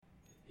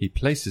He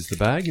places the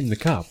bag in the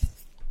cup.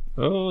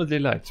 Oh,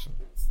 delightful.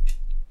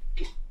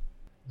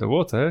 The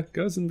water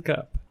goes in the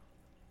cup.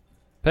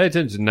 Pay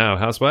attention now,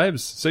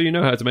 housewives, so you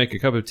know how to make a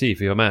cup of tea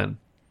for your man.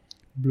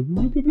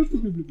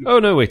 Oh,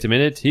 no, wait a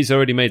minute. He's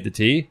already made the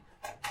tea.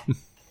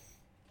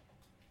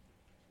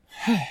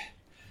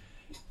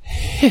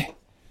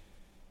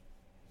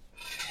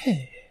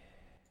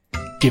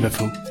 Give a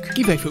fuck.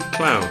 Give a fuck.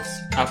 Clouds.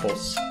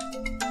 Apples.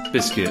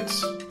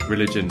 Biscuits.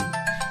 Religion.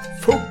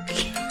 Fuck.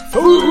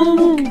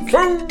 Fuck.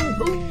 Fuck.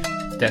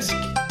 Desk.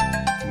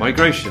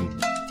 Migration.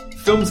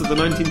 Films of the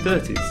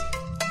 1930s.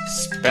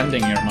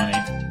 Spending your money.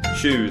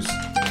 Shoes.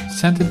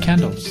 Scented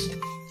candles.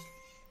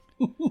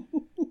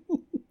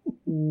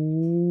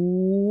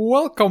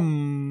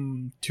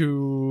 Welcome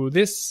to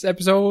this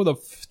episode of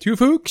Two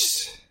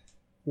Fooks,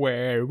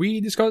 where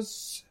we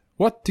discuss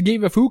what to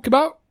give a fook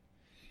about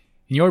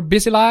in your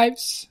busy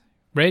lives,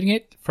 rating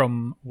it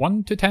from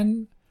 1 to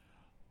 10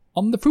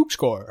 on the fook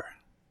score.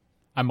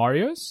 I'm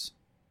Marius,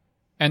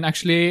 and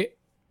actually,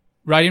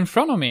 right in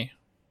front of me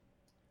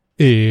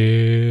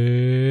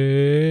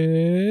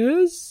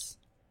is...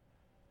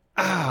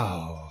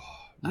 Ow!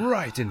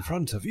 Right in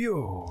front of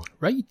you.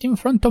 Right in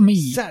front of me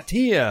Sat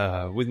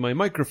here with my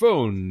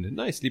microphone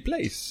nicely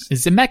placed,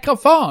 is the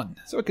microphone.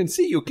 so I can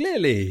see you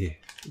clearly.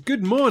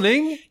 Good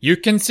morning. You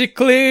can see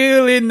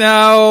clearly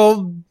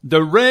now.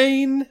 The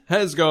rain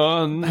has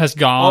gone.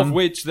 Of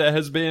which there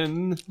has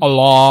been A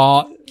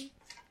lot.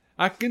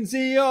 I can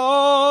see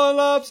all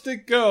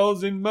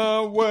obstacles in my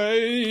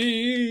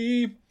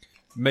way.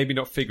 Maybe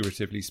not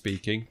figuratively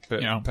speaking,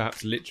 but Yeah.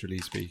 perhaps literally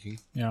speaking.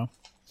 Yeah.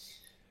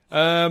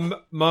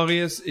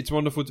 Marius, it's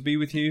wonderful to be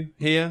with you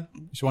here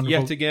It's wonderful.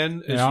 yet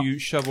again as Yeah. you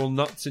shovel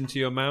nuts into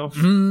your mouth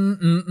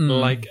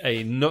like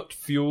a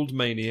nut-fueled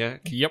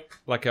maniac. Yep.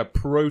 Like a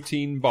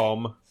protein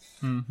bomb.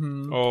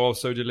 Mm-hmm. Oh,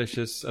 so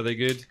delicious. Are they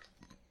good?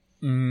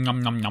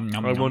 Nom, nom, nom,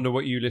 nom, I nom. wonder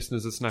what you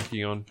listeners are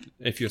snacking on,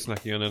 if you're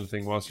snacking on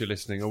anything whilst you're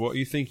listening, or what are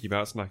you thinking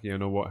about snacking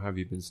on, or what have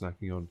you been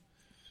snacking on?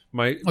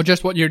 Or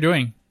just what you're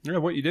doing. Yeah,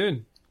 what are you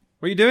doing?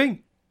 What are you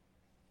doing?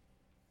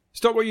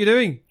 Stop what you're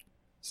doing.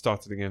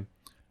 Start it again.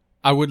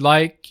 I would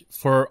like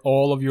for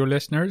all of your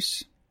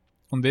listeners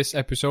on this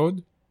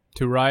episode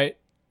to write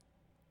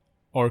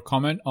or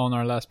comment on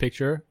our last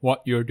picture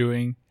what you're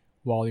doing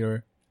while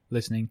you're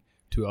listening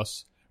to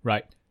us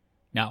right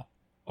now.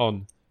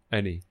 On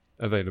any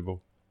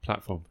available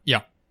platform.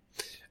 Yeah.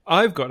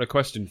 I've got a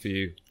question for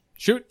you.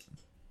 Shoot.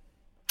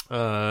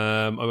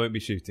 I won't be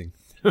shooting.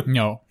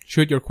 No.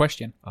 Shoot your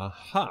question.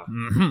 Aha.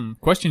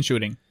 Question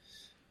shooting.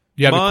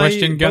 Do you have a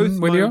question gun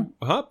with you?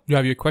 Huh? Do you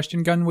have your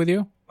question gun with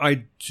you?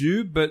 I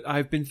do, but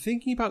I've been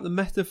thinking about the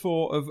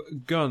metaphor of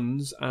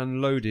guns and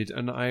loaded,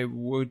 and I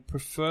would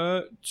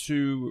prefer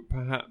to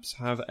perhaps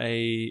have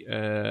a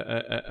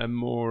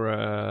more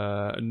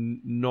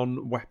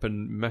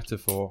non-weapon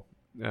metaphor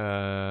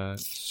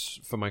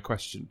for my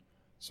question.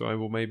 So I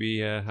will maybe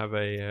have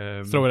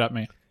a... Throw it at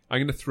me. I'm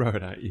going to throw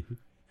it at you,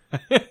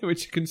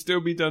 which can still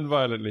be done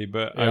violently,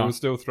 but I Yeah. will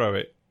still throw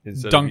it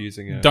instead of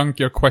using a... Dunk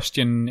your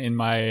question in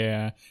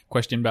my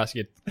question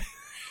basket.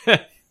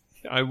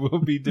 I will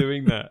be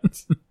doing that.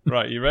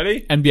 Right, you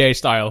ready? NBA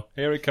style.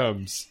 Here it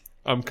comes.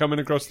 I'm coming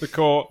across the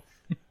court,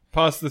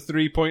 past the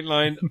 3-point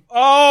line.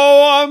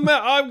 Oh, I'm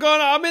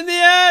gone. I'm in the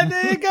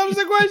air. Here comes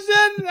the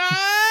question.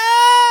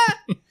 Ah!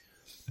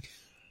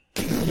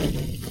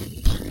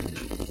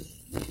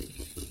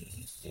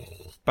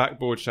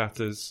 Backboard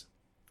shatters.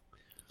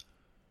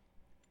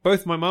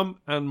 Both my mum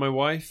and my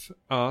wife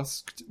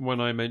asked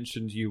when I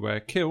mentioned you wear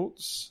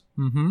kilts.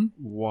 Mm-hmm.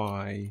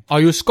 Why?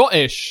 Are you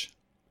Scottish?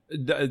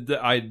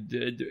 Neither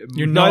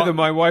not-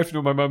 my wife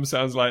nor my mum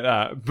sounds like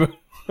that. But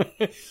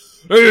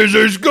is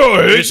it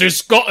Scottish? This is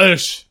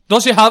Scottish.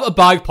 Does he have a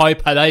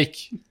bagpipe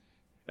headache?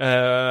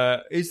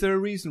 Is there a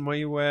reason why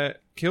you wear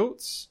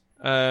kilts?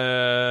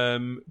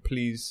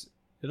 Please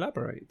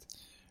elaborate.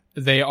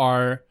 They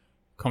are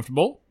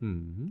comfortable.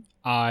 Mm-hmm.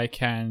 I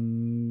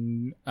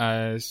can,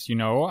 as you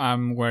know,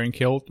 I'm wearing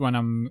kilt when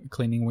I'm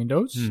cleaning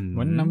windows. Mhm.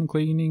 When I'm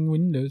cleaning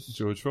windows.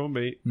 George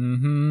Formby.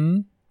 Mm-hmm.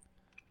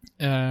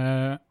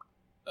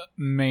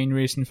 Main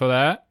reason for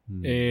that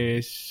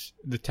is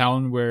the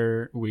town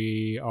where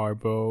we are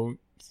both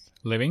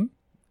living.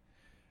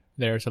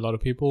 There's a lot of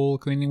people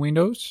cleaning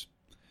windows,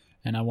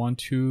 and I want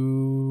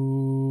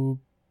to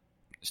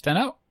stand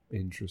out.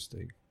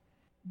 Interesting.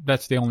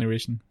 That's the only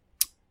reason.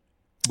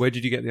 Where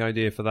did you get the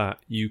idea for that?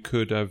 You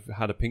could have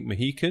had a pink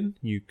Mohican.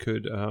 You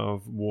could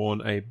have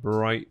worn a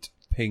bright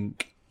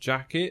pink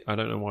jacket. I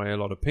don't know why a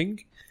lot of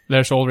pink.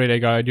 There's already a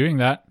guy doing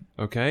that.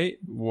 Okay.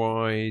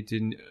 Why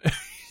didn't...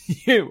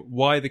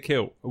 Why the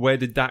kilt? Where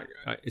did that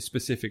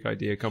specific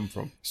idea come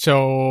from?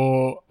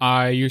 So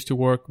I used to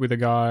work with a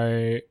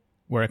guy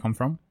where I come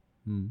from.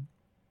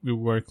 We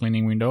were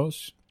cleaning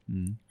windows.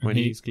 When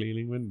he's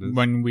cleaning windows.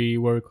 When we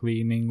were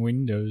cleaning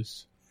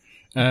windows.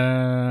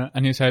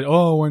 And he said,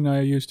 oh, when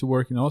I used to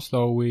work in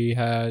Oslo, we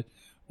had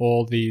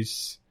all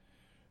these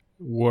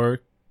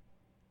work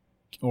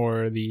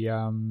or the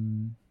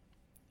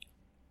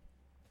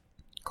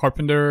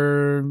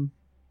carpenter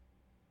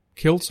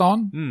kilts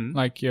on, Mm.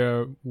 like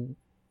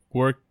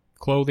work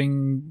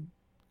clothing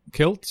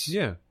kilts.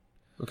 Yeah.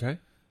 Okay.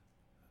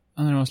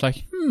 And then I was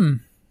like,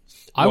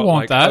 I What,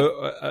 want like,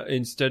 that.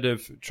 instead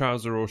of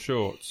trouser or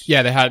shorts.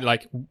 Yeah, they had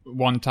like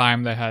one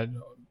time they had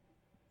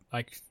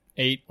like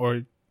 8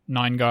 or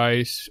 9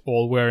 guys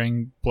all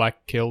wearing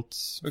black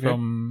kilts Okay.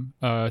 from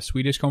a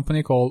Swedish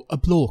company called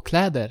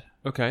Blåkläder.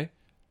 Okay.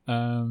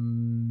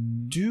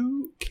 Um,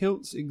 Do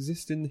kilts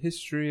exist in the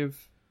history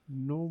of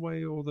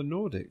Norway or the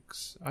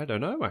Nordics? I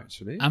don't know,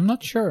 actually. I'm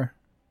not sure.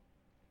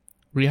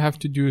 We have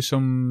to do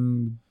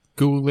some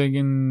Googling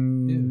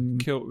and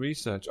Kilt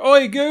research.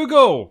 Oi,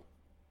 Google!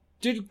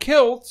 Did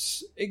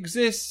kilts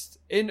exist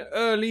in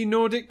early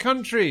Nordic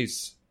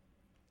countries?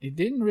 it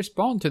didn't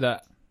respond to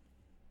that.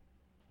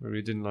 Maybe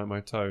you didn't like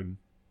my tone.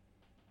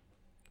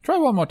 Try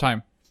one more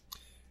time.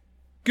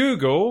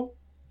 Google,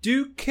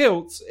 do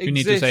kilts exist? You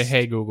need to say,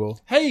 "Hey Google."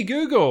 Hey,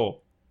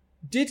 Google!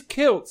 Did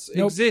kilts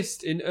Nope.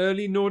 exist in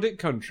early Nordic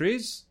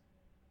countries?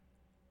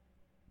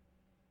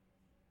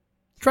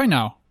 Try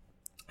now.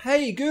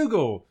 Hey,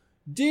 Google!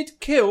 Did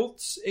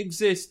kilts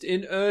exist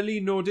in early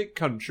Nordic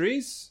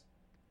countries?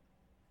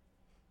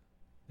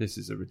 This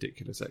is a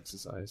ridiculous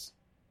exercise.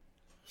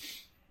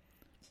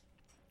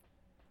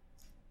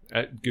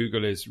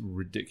 Google is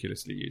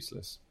ridiculously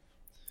useless.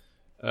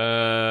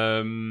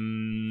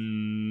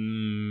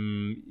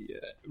 Yeah,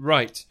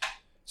 right.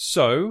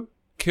 So,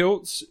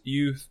 kilts,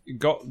 you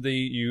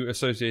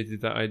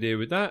associated that idea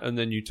with that, and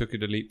then you took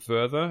it a leap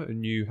further,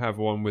 and you have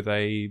one with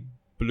a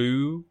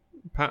blue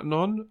pattern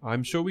on.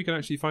 I'm sure we can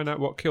actually find out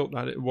what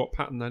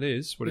pattern that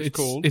is, what it's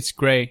called. It's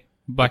grey.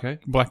 Okay.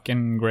 Black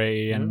and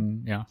grey,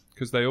 and yeah.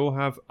 Because they all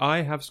have.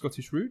 I have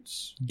Scottish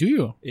roots Do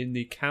you? in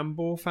the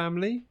Campbell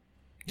family.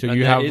 So And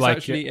you there have is like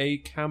actually a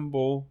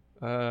Campbell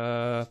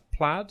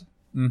plaid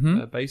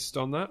mm-hmm. based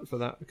on that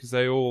because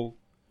they all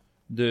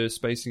the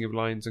spacing of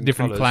lines and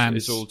Different colours clans.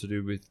 is all to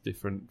do with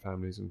different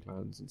families and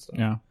clans and stuff.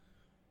 Yeah.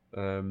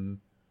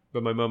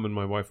 But my mum and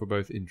my wife were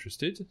both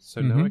interested, so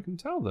Mm-hmm. now I can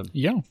tell them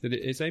Yeah. that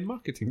it is a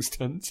marketing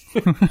stunt.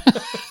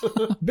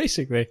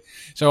 Basically.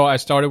 So I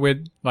started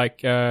with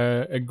like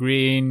a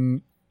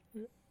green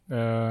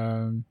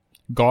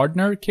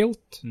gardener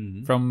kilt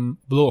Mhm. from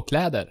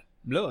Blåkläder.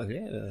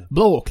 Yeah.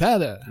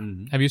 Blåkläder.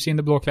 Mhm. Have you seen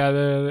the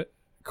Blåkläder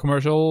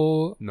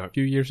commercial No. a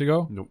few years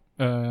ago? Nope.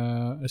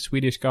 A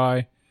Swedish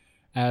guy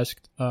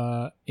asked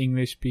a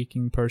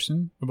English-speaking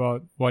person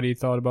about what he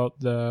thought about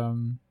the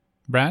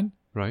brand,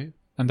 Right.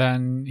 and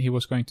then he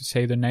was going to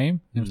say the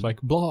name. It was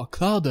like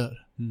Blåkläder,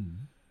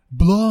 Mm.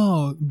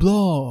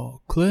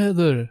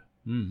 Blåkläder,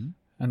 Mm.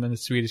 and then the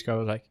Swedish guy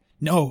was like,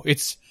 "No,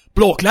 it's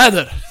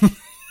Blåkläder."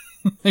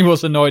 He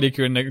was annoyed he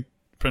couldn't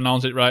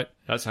pronounce it right.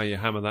 That's how you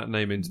hammer that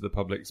name into the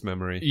public's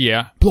memory.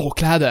 Yeah,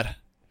 Blåkläder.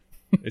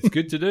 It's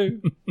good to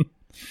do.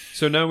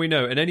 So now we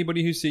know. And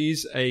anybody who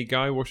sees a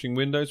guy washing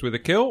windows with a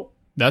kilt,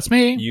 That's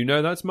me. you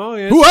know that's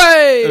Marius.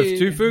 Hooray! Of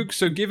Two Fooks.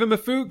 So give him a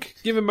fook,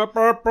 give him a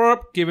burp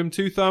burp, give him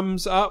 2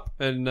 thumbs up,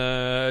 and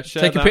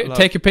share that love.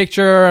 Take a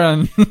picture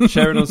and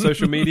Share it on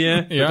social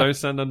media. Yeah. But don't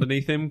stand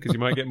underneath him because you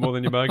might get more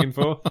than you bargained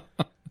for.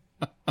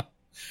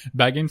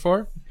 bagging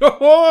for.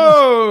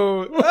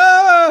 Oh!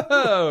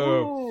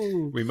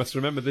 Oh! We must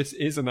remember this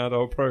is an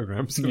adult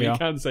program, so Yeah. we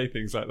can say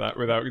things like that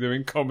without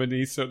doing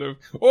comedy sort of,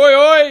 oi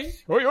oi!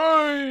 Oi,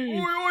 oi!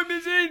 Oi oi,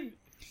 missing!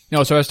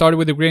 No, so I started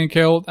with the green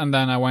kilt, and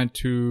then I went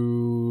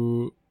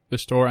to the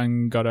store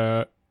and got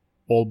a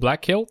all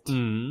black kilt.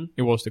 Mm.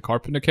 It was the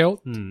carpenter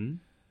kilt, Mm.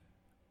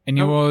 and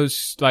it Oh.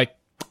 was like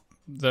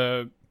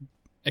the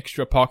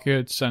extra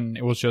pockets, and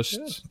it was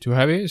just too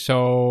heavy.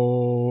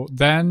 So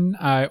then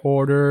I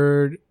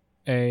ordered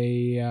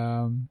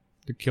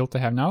the kilt I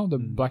have now, the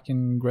black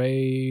and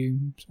gray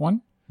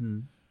one,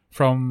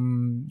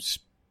 from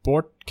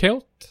Sport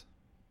Kilt.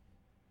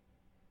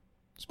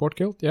 Sport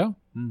Kilt, yeah.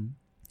 Mm.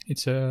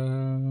 It's a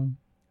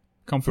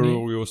For company.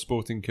 all your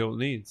sporting kilt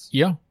needs.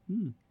 Yeah,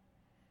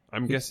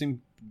 I'm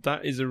guessing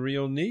that is a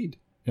real need.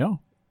 yeah.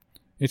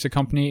 It's a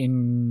company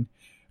in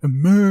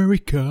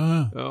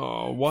America.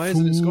 Oh, why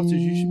isn't it Scottish?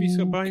 You should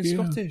be buying Yeah.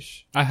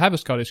 Scottish. I have a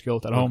Scottish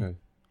kilt at home. Okay.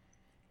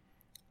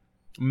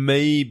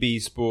 Maybe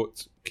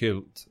Sport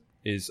Kilt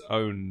is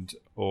owned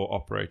or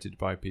operated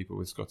by people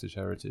with Scottish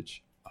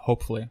heritage.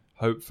 Hopefully.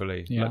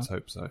 Hopefully. Yeah. Let's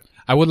hope so.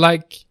 I would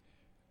like.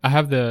 I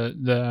have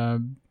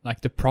the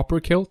proper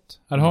kilt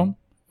at home,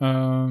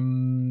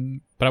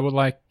 but I would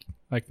like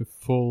the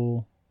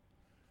full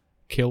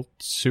kilt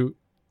suit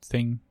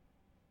thing.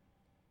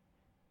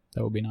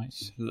 That would be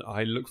nice.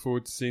 I look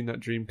forward to seeing that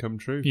dream come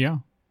true. Yeah,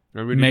 I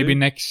really maybe do.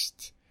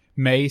 next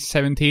May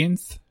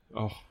 17th,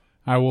 Oh,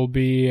 I will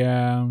be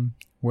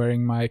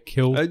wearing my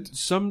kilt.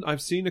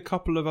 I've seen a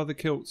couple of other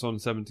kilts on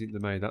 17th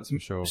of May. That's for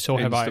sure. So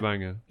have I.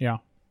 Stavanger. Yeah,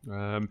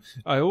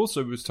 I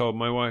also was told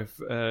my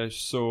wife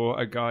saw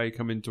a guy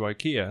come into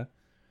IKEA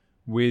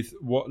with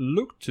what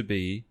looked to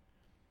be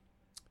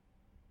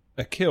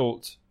a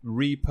kilt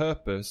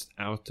repurposed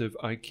out of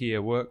IKEA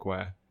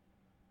workwear,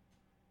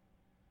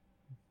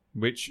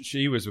 which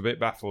she was a bit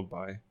baffled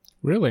by.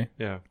 really.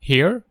 Yeah.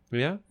 Here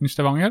Yeah? in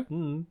Stavanger.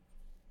 Mm.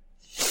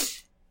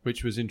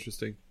 Which was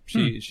interesting.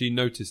 She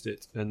noticed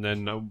it, and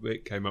then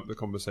it came up the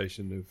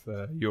conversation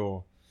of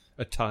your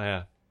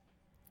attire,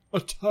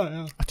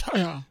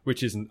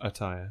 which isn't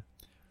attire.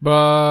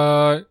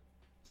 But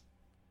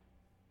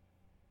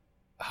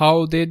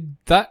how did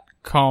that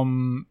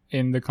come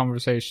in the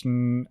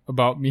conversation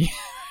about me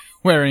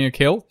wearing a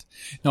kilt?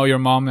 No, your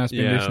mom has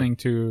been listening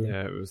to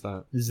it was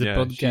that the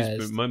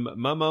podcast.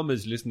 My mom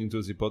is listening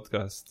to the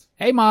podcast.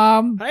 Hey,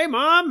 Mom. Hey,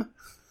 Mom.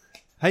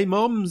 Hey,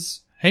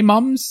 Moms. Hey,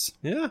 Mums.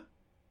 Yeah.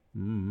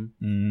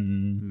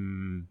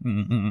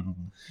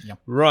 Yep.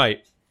 Right.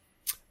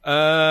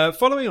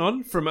 Following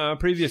on from our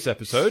previous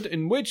episode,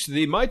 in which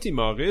the mighty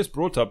Marius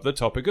brought up the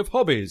topic of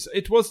hobbies,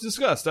 it was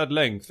discussed at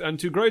length and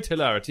to great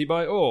hilarity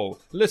by all,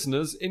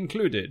 listeners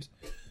included.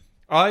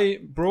 I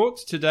brought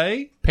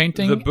today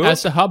Painting the book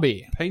as a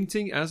hobby.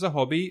 Painting as a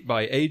Hobby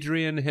by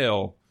Adrian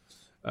Hill.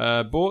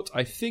 Bought,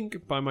 I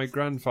think, by my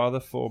grandfather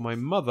for my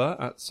mother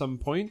at some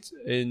point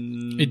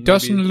in... It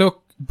doesn't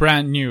look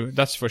brand new,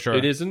 that's for sure.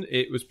 It isn't.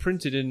 It was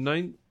printed in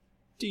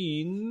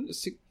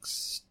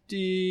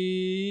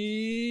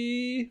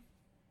 1960...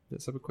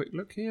 Let's have a quick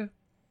look here.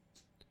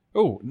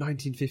 Oh,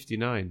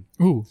 1959.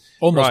 Ooh,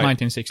 almost Right.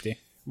 1960.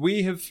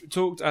 We have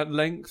talked at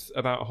length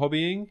about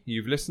hobbying.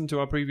 You've listened to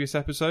our previous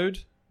episode.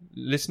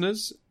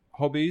 Listeners,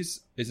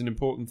 hobbies is an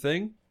important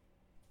thing,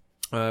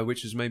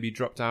 which has maybe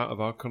dropped out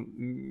of our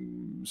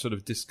sort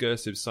of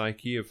discursive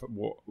psyche of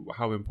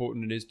how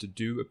important it is to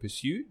do a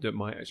pursuit that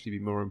might actually be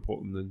more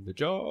important than the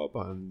job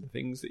and the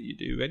things that you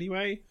do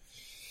anyway.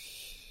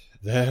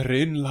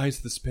 Therein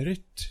lies the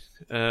spirit.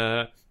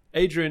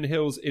 Adrian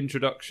Hill's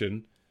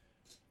introduction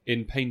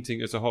in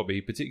painting as a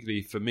hobby,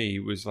 particularly for me,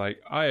 was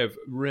like, I have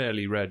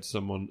rarely read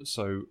someone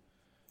so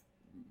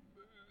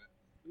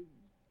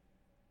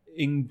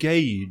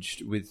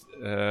engaged with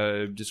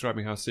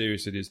describing how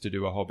serious it is to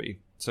do a hobby.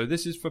 So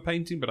this is for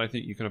painting, but I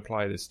think you can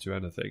apply this to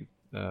anything.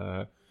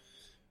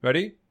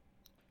 Ready?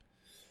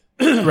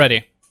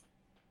 Ready.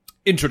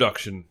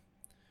 Introduction.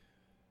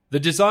 The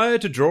desire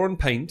to draw and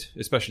paint,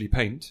 especially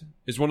paint,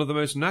 is one of the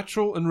most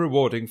natural and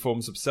rewarding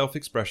forms of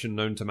self-expression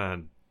known to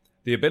man.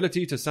 The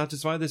ability to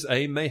satisfy this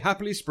aim may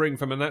happily spring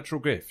from a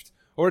natural gift,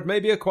 or it may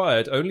be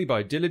acquired only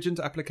by diligent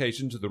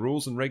application to the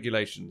rules and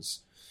regulations.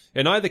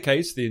 In either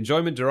case, the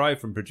enjoyment derived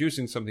from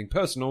producing something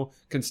personal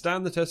can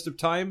stand the test of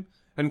time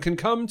and can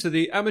come to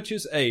the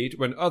amateur's aid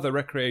when other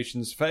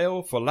recreations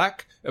fail for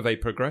lack of a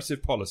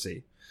progressive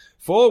policy.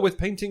 For with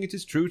painting it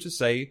is true to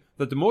say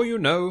that the more you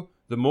know,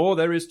 the more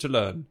there is to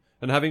learn,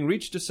 and having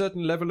reached a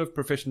certain level of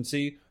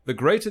proficiency, the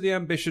greater the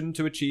ambition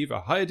to achieve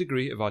a higher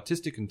degree of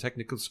artistic and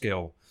technical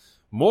skill.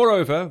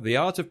 Moreover, the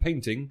art of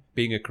painting,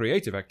 being a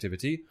creative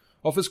activity,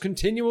 offers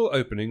continual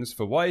openings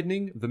for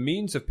widening the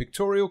means of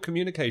pictorial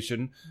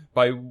communication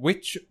by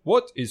which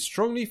what is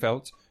strongly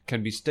felt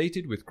can be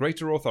stated with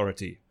greater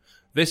authority.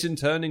 This in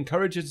turn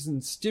encourages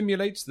and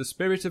stimulates the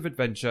spirit of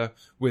adventure,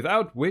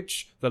 without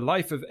which the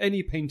life of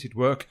any painted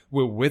work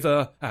will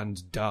wither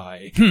and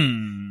die.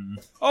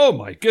 Oh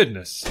my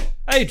goodness.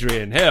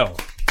 Adrian Hill.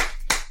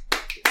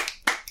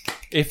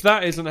 If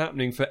that isn't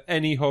happening for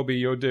any hobby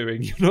you're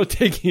doing, you're not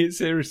taking it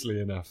seriously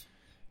enough.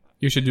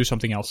 You should do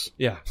something else.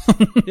 Yeah.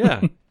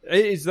 Yeah.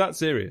 It is that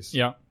serious.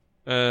 Yeah.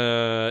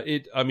 Oh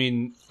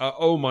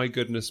my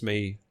goodness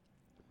me.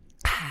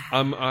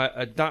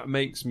 That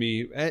makes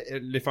me,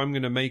 if I'm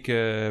going to make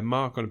a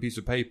mark on a piece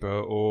of paper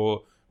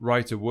or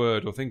write a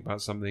word or think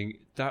about something,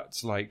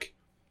 that's like,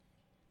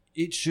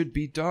 it should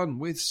be done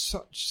with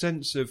such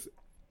sense of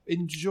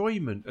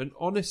enjoyment and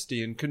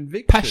honesty and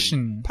conviction.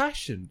 Passion.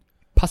 Passion.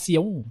 Pass it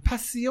on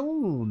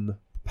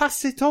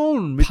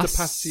with the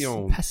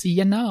passion.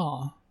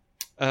 Passionnant.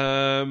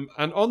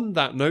 And on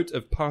that note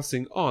of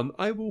passing on,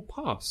 I will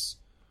pass.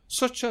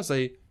 Such as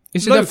a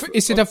Is loaf.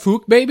 it a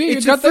Fook baby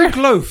It's you a got there? Fook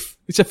loaf.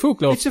 It's a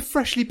Fook loaf. It's a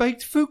freshly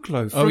baked Fook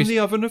loaf Oh, from it's- the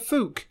oven of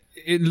Fook.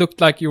 It looked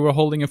like you were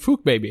holding a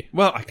Fook baby.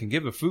 Well, I can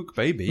give a Fook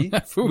baby.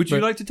 Fook Would you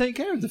baby. like to take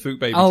care of the Fook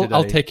baby I'll today?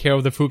 I'll take care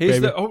of the Fook Here's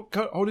baby.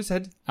 hold his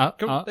head. Ah,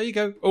 Come, ah. there you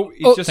go. Oh,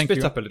 he's Oh, just thank spit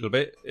you. up a little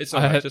bit. It's I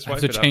alright. have Just to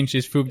wipe it up. change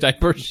his Fook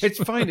diapers. It's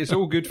fine. It's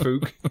all good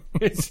Fook.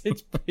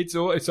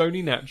 It's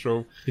only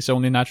natural. It's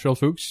only natural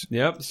Fooks.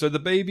 Yep. So the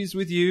baby's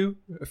with you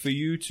for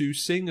you to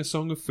sing a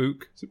song of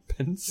Fook.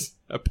 Pence,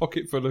 a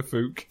pocket full of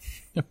Fook.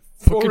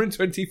 4 and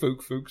 20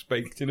 Fooks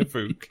baked in a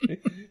Fook.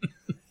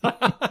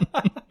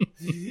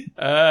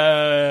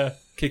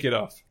 Kick it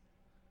off.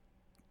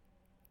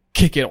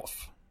 Kick it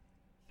off.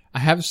 I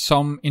have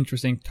some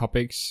interesting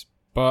topics,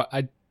 but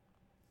I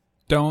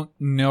don't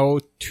know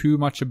too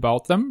much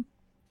about them.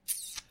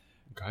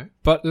 Okay.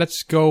 But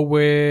let's go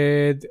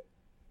with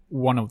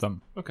one of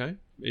them. Okay.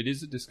 It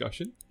is a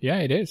discussion. Yeah,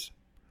 it is.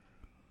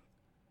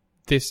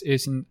 This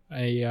isn't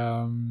a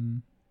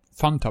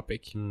fun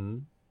topic.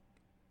 Mm.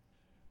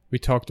 We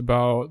talked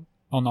about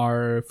on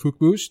our Fook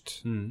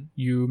Boost. Mm.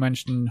 You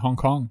mentioned Hong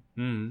Kong.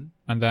 Mm.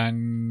 And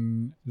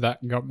then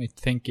that got me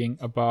thinking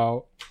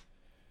about...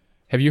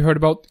 Have you heard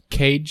about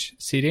Cage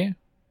City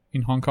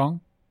in Hong Kong?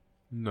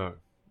 No.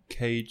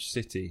 Cage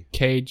City.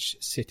 Cage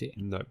City.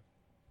 No.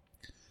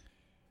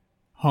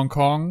 Hong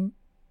Kong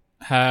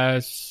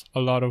has a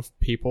lot of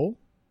people.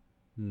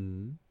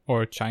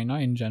 or China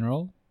in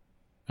general,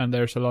 and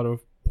there's a lot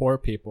of poor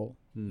people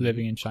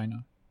living in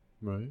China.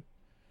 Right.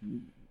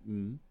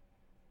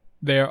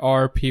 There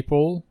are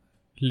people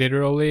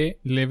literally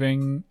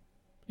living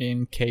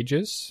in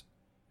cages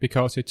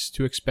because it's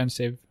too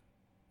expensive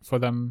for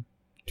them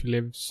to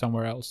live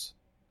somewhere else.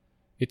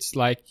 It's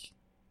like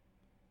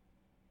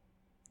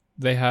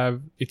they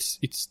have it's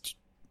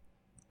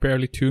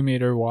barely 2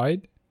 meter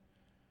wide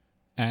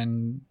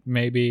and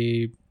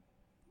maybe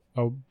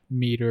a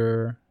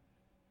meter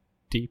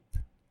deep.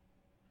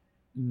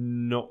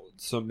 Not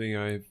something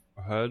I've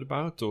heard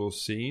about or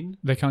seen.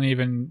 They can't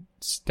even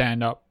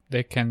stand up.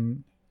 They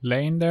can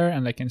lay in there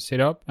and they can sit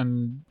up,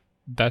 and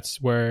that's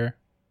their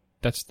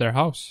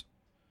house.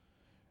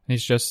 And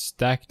it's just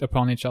stacked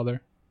upon each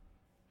other.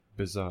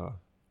 Bizarre.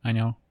 I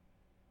know.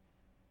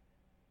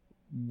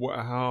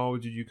 How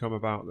did you come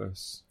about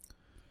this?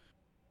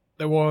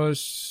 There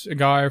was a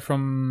guy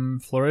from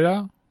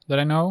Florida that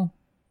I know.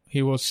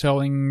 He was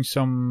selling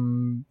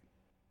some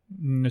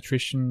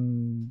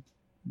nutrition.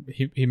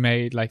 He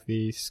made like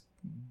this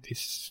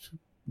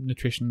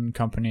nutrition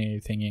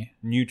company thingy.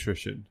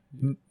 Nutrition.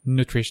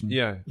 Nutrition.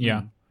 Yeah.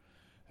 Yeah.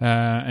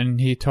 And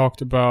he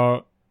talked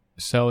about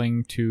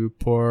selling to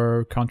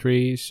poor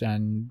countries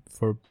and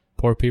for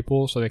poor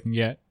people so they can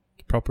get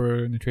the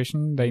proper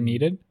nutrition they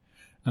needed.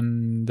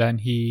 And then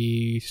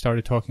he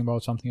started talking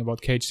about something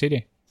about Cage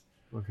City.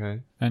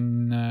 Okay.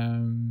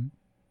 And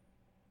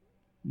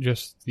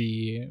just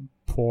the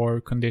poor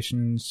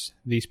conditions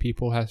these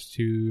people has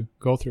to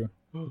go through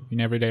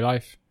in everyday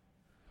life.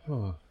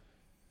 Huh.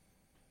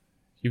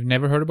 You've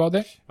never heard about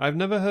that? I've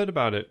never heard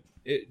about it.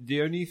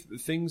 The only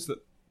things that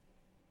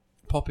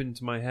pop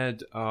into my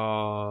head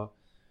are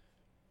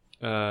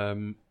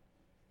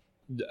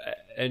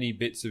any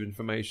bits of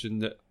information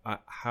that I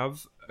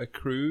have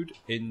accrued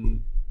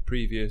in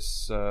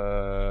previous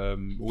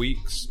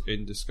weeks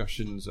in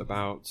discussions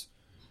about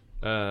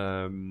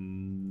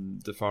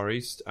the Far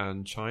East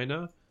and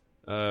China.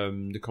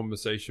 The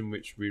conversation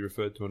which we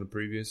referred to on a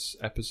previous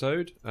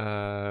episode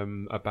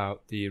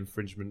about the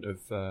infringement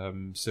of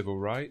civil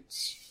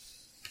rights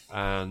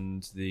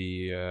and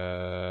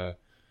the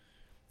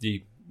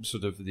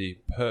sort of the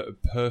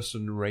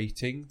person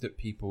rating that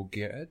people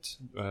get,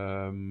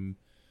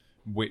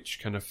 which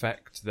can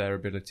affect their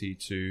ability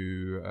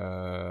to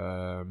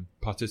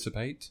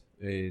participate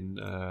in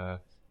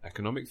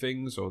economic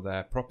things, or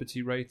their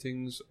property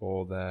ratings,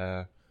 or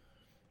their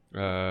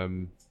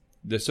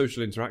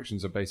social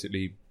interactions are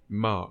basically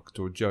marked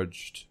or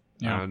judged,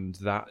 and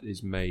that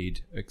is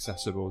made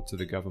accessible to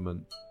the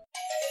government.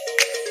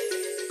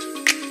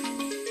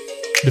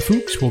 The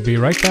Fuchs will be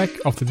right back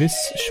after this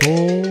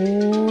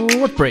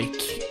short break.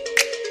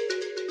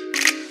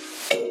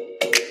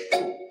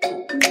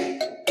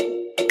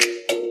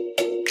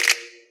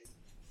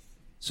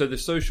 So the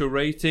social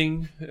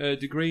rating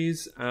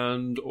degrees,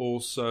 and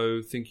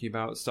also thinking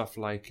about stuff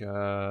like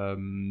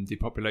the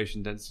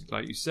population density,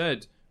 like you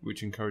said,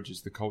 which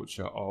encourages the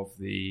culture of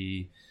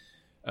the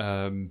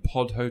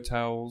pod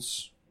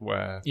hotels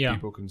where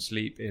people can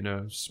sleep in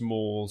a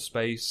small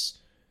space.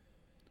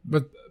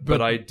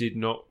 But I did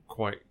not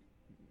quite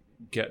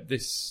get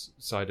this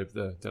side of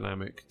the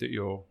dynamic that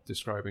you're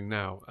describing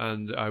now.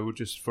 And I will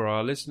just, for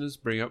our listeners,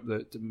 bring up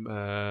that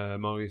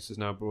Marius has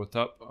now brought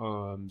up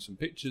some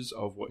pictures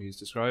of what he's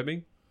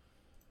describing,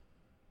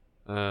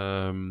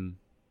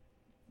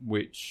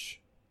 which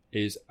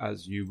is,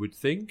 as you would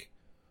think,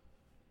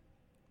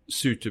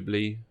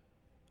 suitably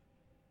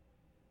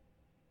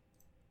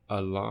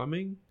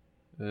alarming.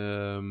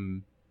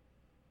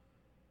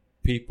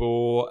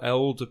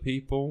 Elder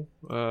people,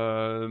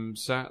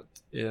 sat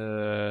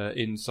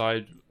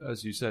inside,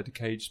 as you said,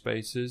 cage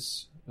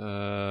spaces,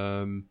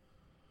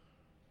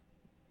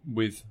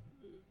 with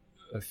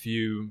a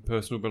few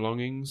personal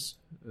belongings,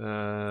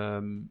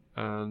 and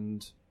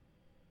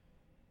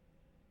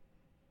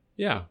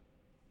yeah.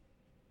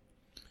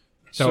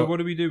 So what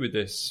do we do with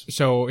this?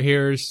 So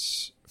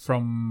here's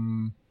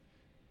from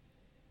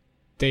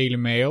Daily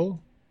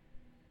Mail,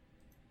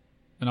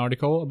 an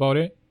article about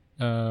it.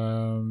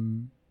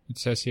 It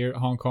says here,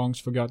 Hong Kong's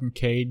forgotten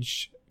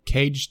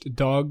caged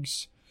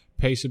dogs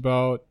pays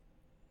about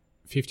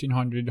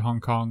 1,500 Hong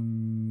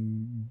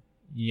Kong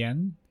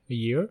yen a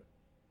year,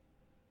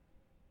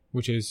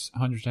 which is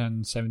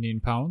 117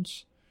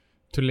 pounds,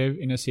 to live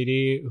in a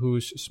city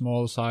whose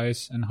small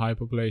size and high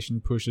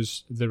population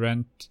pushes the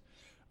rent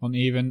on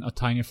even a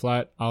tiny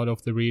flat out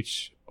of the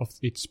reach of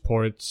its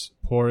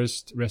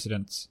poorest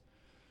residents.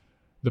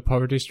 The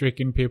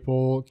poverty-stricken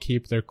people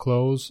keep their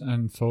clothes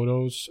and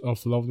photos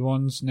of loved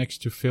ones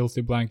next to filthy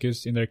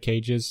blankets in their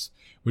cages,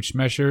 which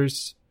measure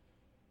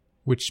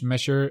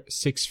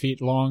 6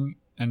 feet long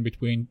and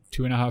between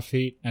 2.5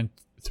 feet and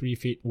 3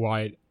 feet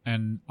wide,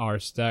 and are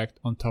stacked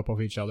on top of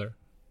each other.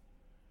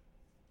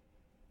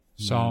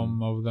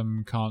 Some of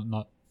them can't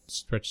not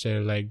stretch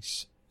their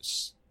legs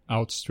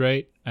out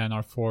straight and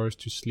are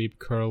forced to sleep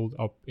curled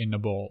up in a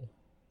ball.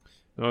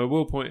 Now, I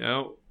will point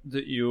out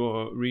that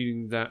you're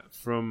reading that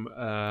from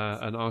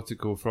an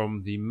article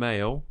from the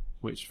Mail,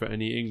 which for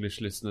any English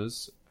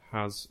listeners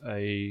has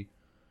a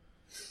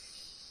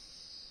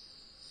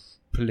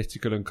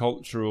political and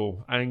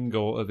cultural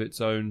angle of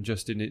its own,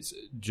 just in its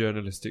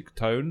journalistic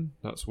tone.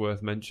 That's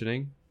worth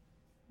mentioning.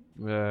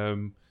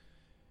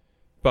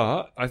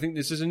 But I think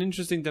this is an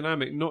interesting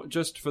dynamic, not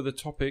just for the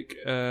topic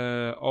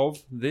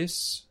of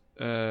this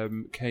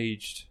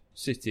caged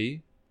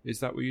city. Is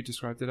that what you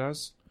described it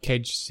as?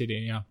 Cage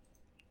City, yeah.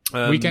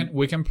 We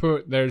can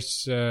put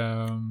there's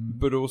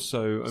but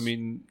also, I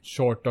mean,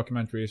 short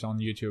documentaries on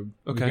YouTube.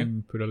 Okay. We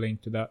can put a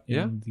link to that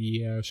in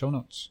the show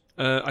notes.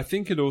 I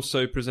think it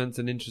also presents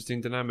an interesting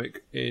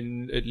dynamic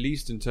at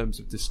least in terms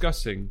of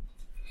discussing,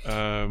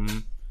 or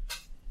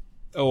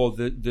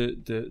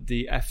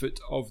the effort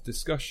of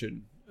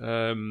discussion,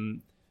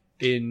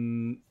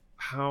 in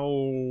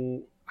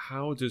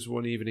how does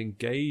one even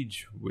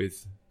engage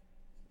with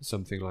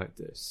something like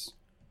this,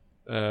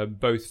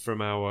 both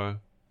from our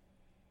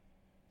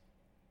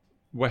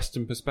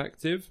Western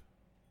perspective.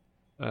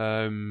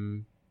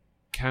 Can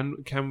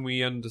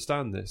we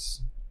understand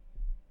this?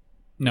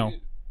 No,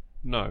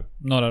 not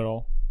at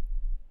all.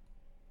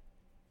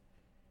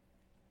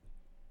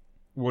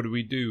 What do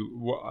we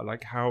do?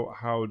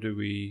 How do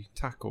we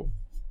tackle?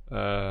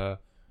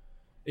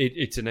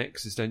 It's an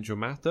existential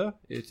matter.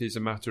 It is a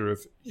matter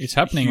of it's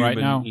happening right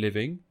now.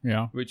 Living,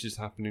 yeah, which is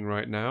happening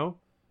right now.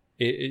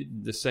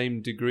 The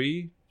same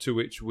degree to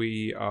which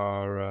we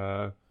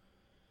are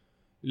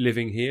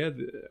living here,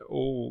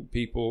 all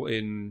people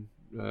in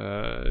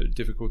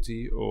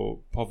difficulty or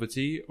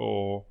poverty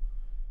or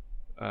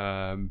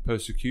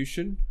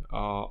persecution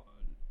are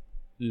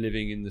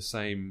living in the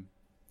same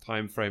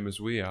time frame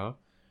as we are.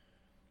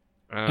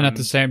 And at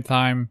the same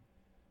time,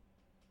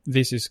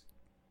 this is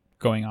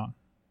going on.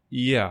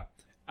 Yeah.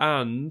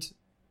 And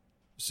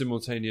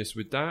simultaneous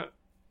with that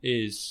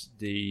is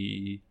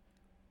the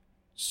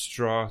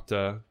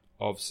strata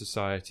of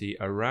society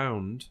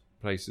around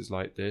places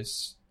like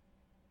this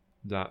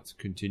that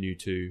continue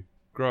to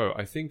grow.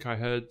 I think I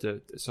heard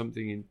that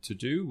something to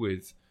do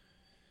with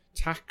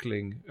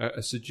tackling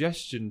a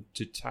suggestion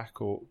to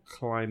tackle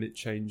climate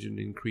change and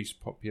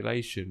increased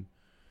population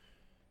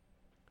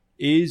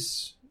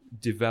is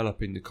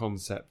developing the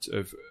concept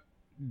of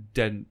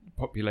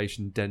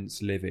population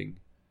dense living,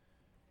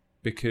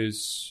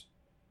 because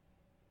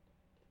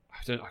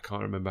I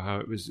can't remember how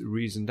it was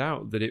reasoned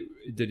out that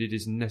it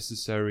is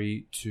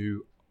necessary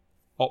to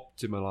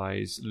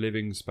optimize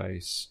living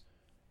space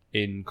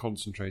in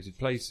concentrated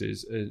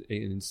places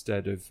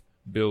instead of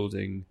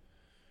building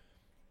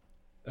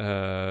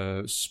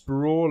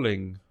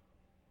sprawling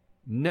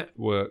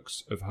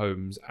networks of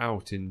homes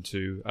out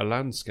into a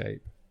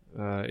landscape.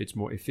 It's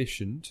more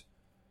efficient,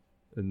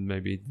 and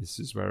maybe this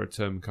is where a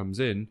term comes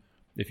in.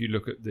 If you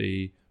look at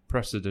the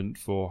precedent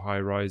for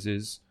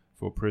high-rises,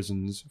 for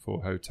prisons,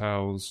 for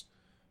hotels,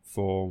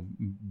 for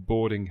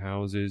boarding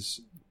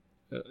houses,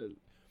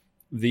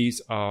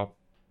 these are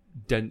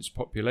dense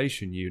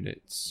population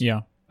units.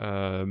 Yeah.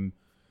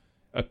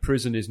 A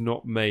prison is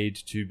not made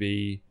to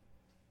be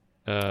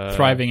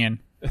thriving in,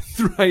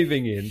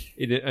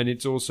 and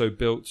it's also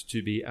built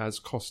to be as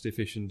cost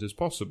efficient as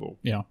possible.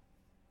 Yeah.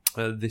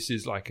 This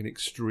is like an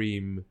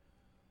extreme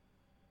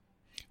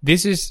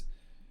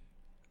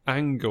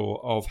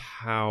angle of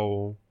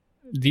how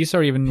these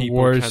are even people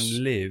worse.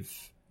 Can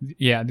live.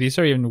 Yeah, these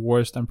are even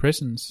worse than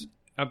prisons.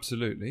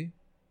 Absolutely.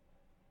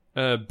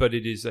 But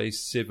it is a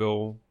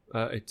civil.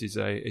 It is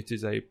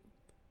a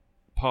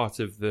part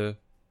of the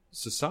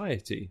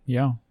society.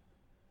 Yeah.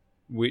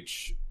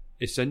 Which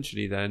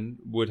essentially then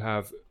would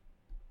have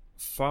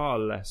far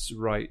less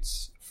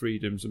rights,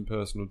 freedoms, and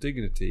personal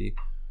dignity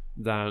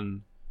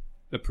than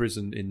a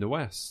prison in the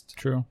West.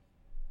 True.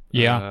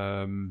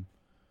 Yeah.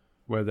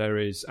 Where there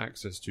is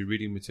access to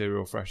reading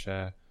material, fresh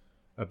air,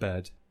 a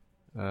bed.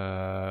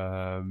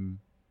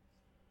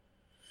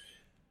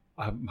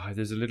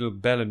 There's a little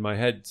bell in my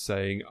head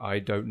saying I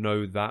don't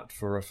know that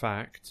for a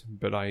fact,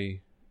 but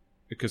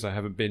because I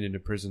haven't been in a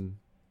prison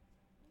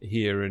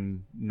here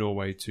in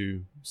Norway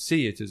to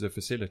see it as a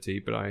facility,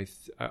 but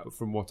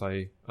from what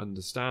I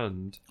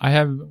understand, I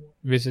have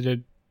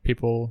visited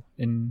people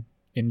in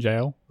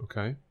jail.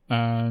 Okay.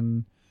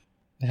 And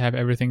they have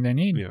everything they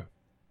need. Yeah.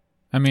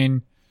 I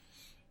mean,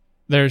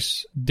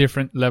 there's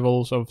different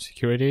levels of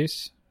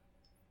securities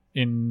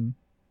in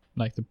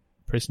like the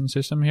prison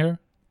system here,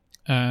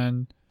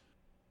 and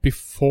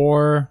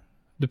before,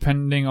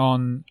 depending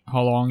on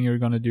how long you're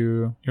gonna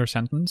do your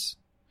sentence,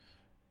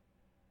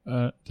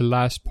 the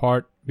last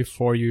part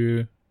before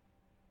you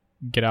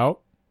get out,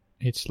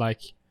 it's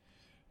like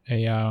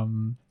a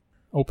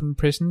open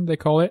prison, they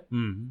call it,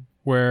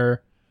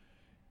 where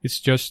it's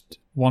just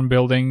one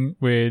building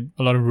with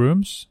a lot of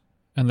rooms,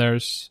 and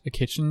there's a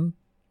kitchen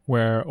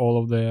where all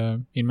of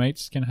the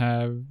inmates can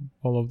have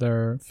all of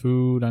their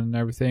food and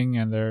everything,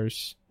 and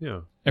there's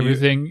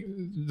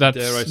everything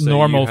that's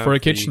normal for a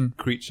kitchen.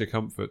 Creature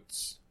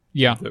comforts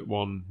that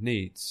one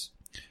needs.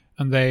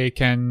 And they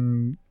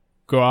can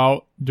go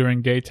out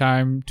during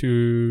daytime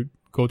to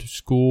go to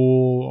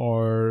school,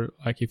 or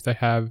like if they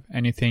have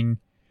anything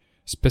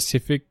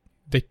specific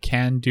they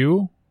can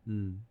do,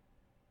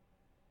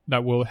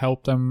 that will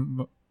help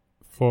them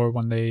for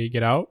when they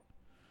get out.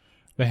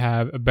 They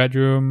have a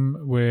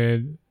bedroom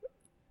with,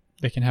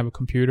 they can have a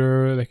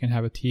computer, they can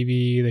have a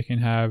TV, they can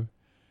have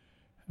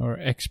or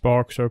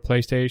Xbox or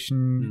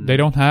PlayStation. They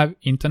don't have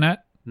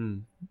internet,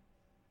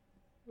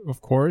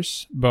 of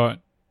course, but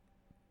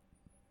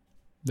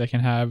they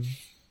can have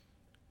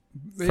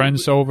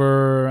friends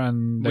over,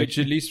 and which,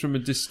 at least from a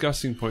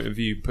discussing point of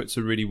view, puts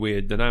a really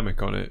weird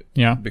dynamic on it.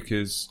 Yeah,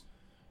 because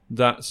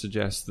that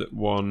suggests that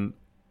an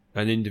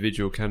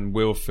individual can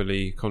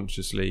willfully,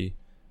 consciously,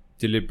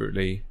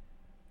 deliberately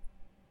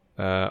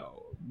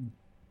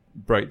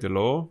break the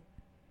law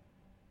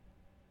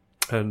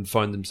and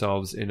find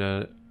themselves in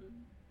a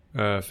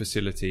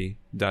facility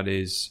that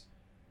is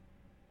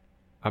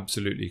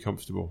absolutely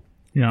comfortable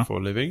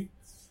for living.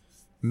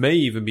 May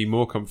even be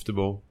more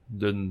comfortable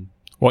than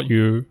what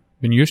you've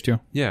been used to.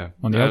 Yeah,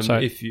 on the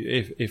outside.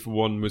 If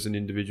one was an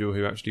individual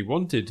who actually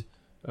wanted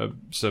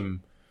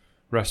some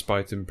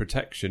respite and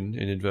protection,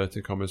 in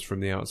inverted commas, from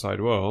the outside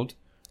world,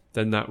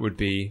 then that would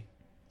be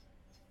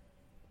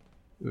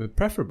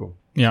preferable.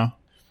 Yeah.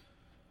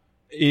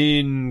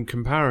 In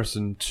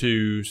comparison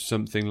to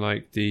something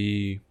like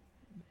the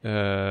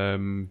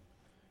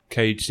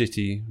Cage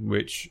City,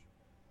 which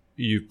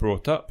you've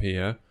brought up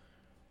here,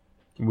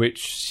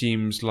 which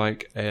seems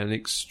like an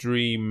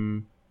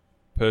extreme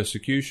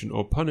persecution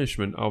or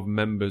punishment of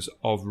members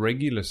of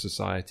regular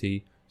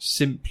society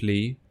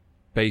simply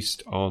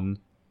based on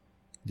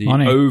the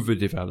money.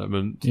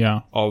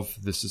 Overdevelopment of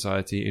the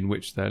society in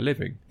which they're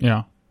living.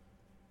 Yeah.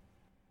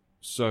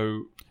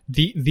 So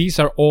these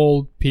are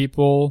old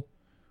people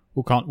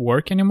who can't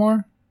work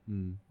anymore,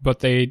 but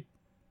they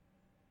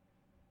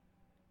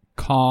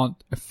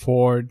can't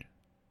afford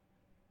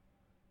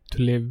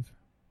to live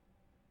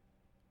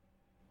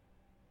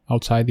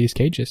outside these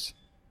cages.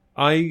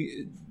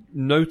 I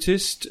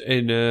noticed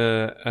in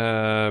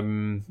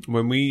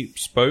when we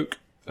spoke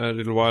a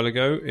little while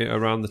ago,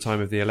 around the time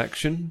of the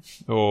election,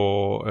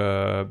 or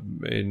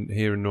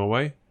here in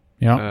Norway.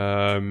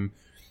 Yeah.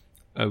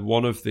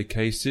 One of the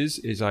cases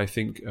is, I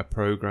think, a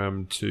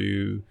program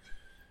to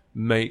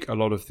make a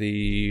lot of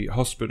the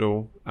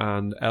hospital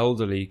and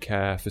elderly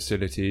care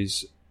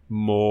facilities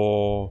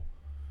more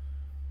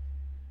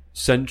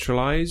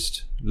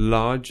centralized,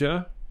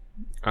 larger,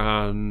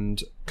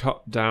 and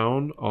cut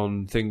down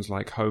on things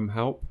like home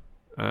help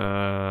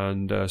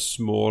and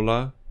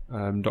smaller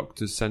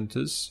doctors'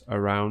 centres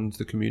around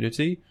the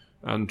community,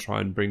 and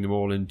try and bring them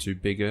all into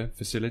bigger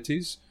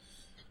facilities.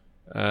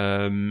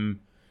 And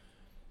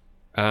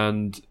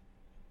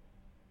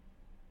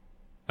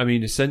I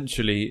mean,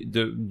 essentially,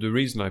 the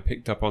reason I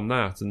picked up on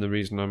that, and the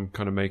reason I'm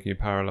kind of making a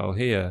parallel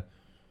here,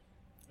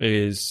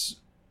 is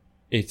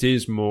it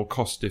is more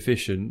cost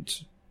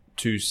efficient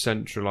to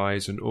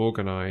centralise and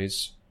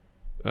organise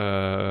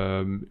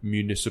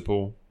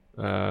municipal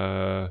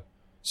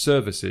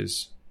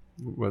services,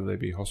 whether they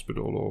be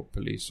hospital or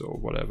police or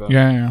whatever,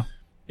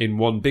 in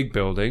one big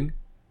building,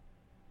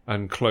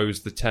 and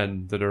close the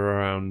 10 that are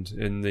around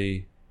in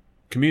the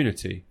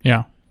community.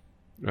 Yeah.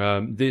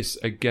 This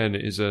again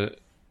is a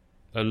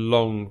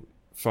long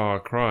far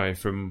cry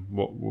from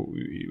what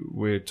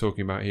we're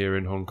talking about here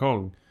in Hong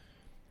Kong.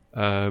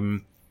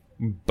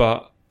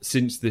 But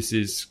since this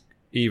is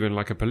even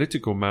like a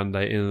political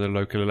mandate in the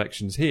local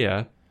elections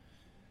here,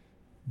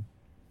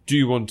 do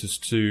you want us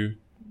to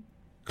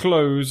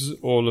close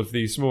all of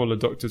these smaller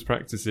doctors'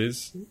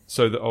 practices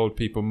so that old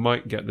people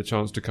might get the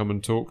chance to come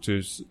and talk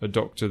to a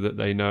doctor that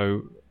they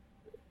know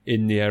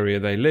in the area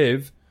they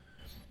live,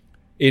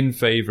 in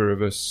favour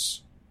of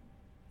us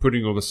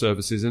putting all the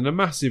services in a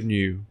massive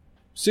new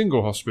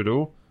single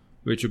hospital,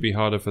 which would be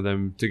harder for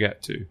them to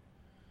get to?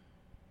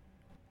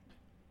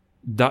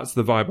 That's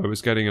the vibe I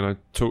was getting, and I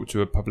talked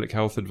to a public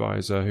health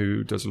advisor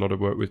who does a lot of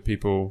work with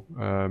people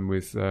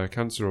with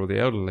cancer or the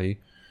elderly,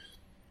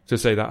 to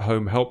say that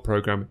home help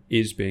program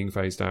is being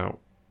phased out.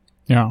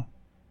 Yeah.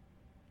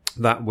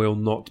 That will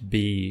not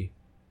be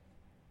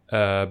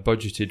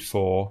budgeted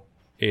for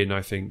in,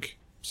 I think,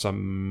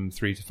 some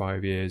 3 to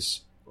 5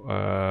 years.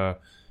 That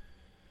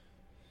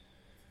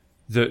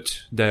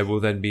there will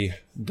then be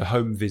the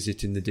home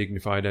visit in the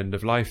dignified end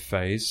of life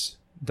phase.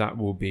 That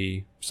will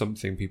be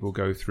something people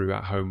go through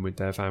at home with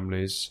their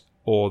families,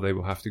 or they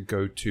will have to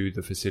go to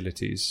the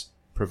facilities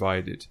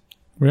provided.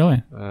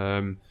 Really?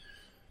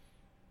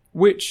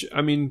 Which,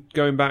 I mean,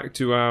 going back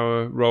to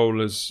our role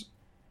as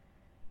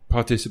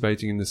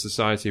participating in the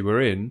society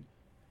we're in,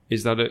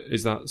 is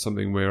that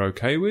something we're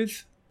okay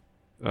with?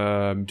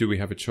 Do we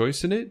have a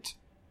choice in it?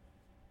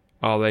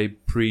 Are they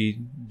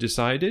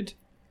pre-decided?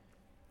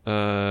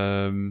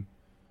 The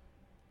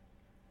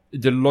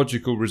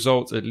logical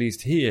result, at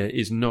least here,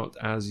 is not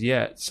as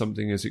yet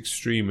something as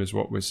extreme as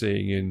what we're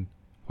seeing in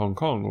Hong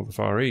Kong or the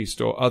Far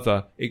East or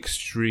other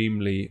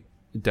extremely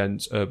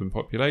dense urban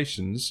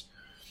populations.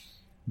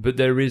 But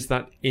there is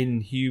that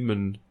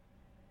inhuman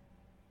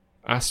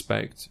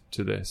aspect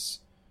to this,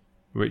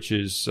 which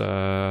is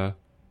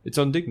it's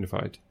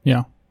undignified.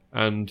 Yeah.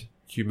 And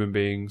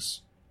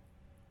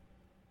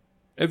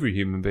every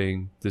human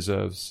being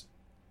deserves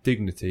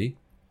dignity.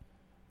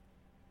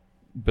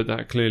 but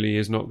that clearly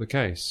is not the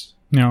case.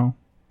 No.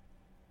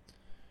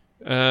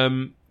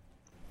 How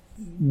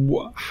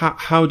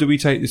do we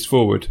take this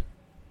forward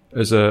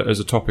as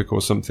a topic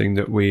or something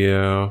that we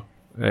are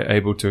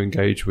able to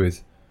engage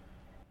with?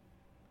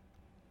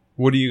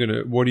 What are you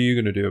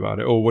gonna do about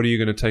it, or what are you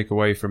gonna take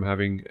away from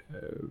having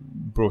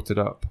brought it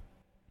up?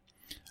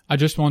 I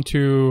just want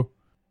to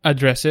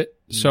address it.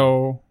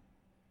 So,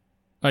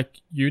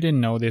 like, you didn't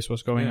know this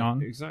was going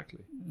on. Exactly.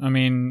 I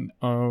mean,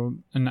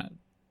 and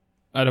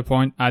at a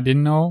point, I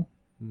didn't know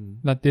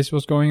that this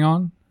was going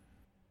on.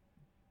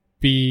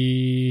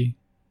 Be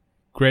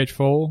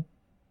grateful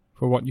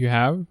for what you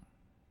have,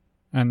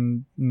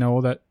 and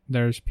know that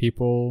there's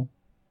people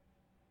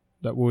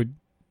that would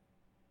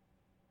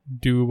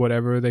do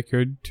whatever they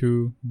could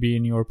to be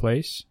in your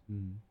place.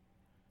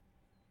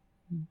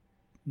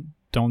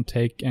 Don't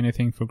take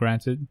anything for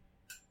granted,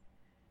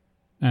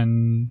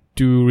 and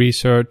do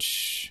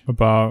research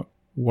about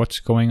what's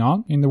going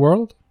on in the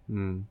world.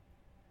 And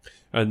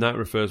that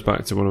refers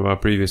back to one of our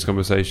previous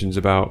conversations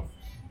about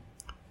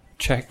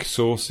check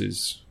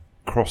sources,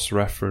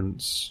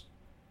 cross-reference,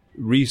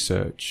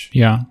 research.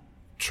 Yeah.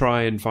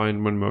 Try and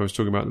find, when I was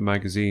talking about the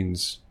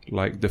magazines,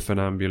 like The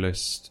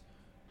Funambulist,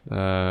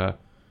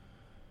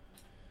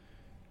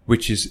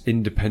 which is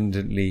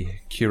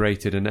independently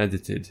curated and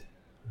edited,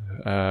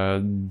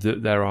 that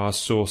there are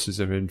sources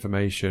of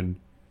information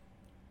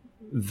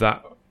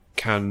that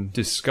can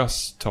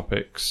discuss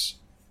topics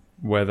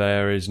where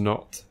there is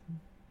not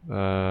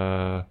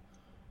a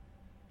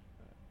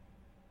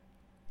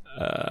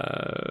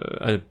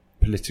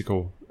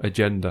political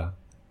agenda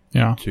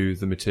to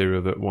the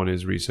material that one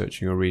is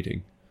researching or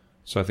reading.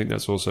 So I think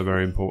that's also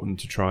very important,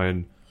 to try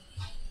and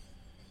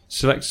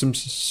select some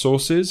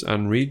sources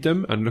and read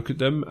them and look at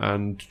them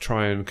and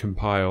try and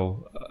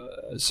compile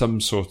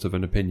some sort of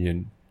an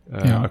opinion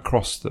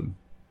across them.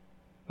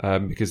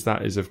 Because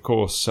that is, of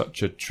course,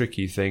 such a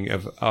tricky thing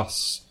of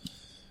us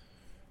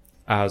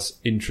as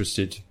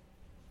interested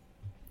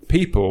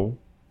people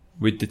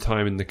with the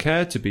time and the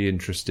care to be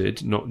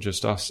interested, not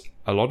just us,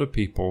 a lot of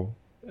people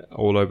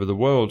all over the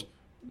world,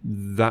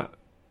 that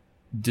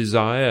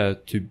desire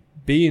to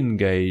be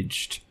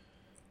engaged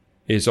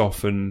is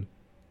often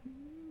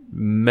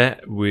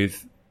met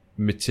with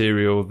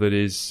material that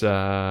is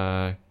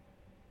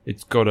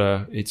it's got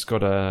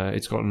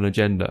an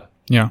agenda.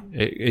 Yeah.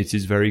 It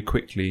is very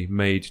quickly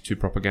made to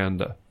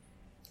propaganda.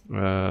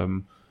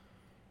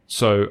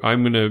 So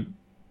I'm going to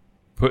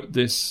put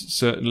this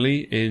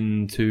certainly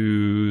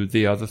into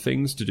the other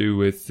things to do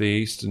with the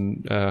East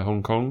and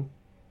Hong Kong,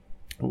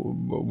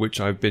 which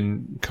I've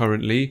been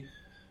currently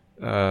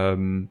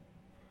reading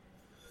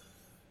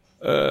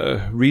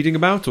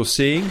about or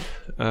seeing.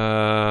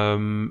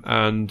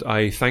 And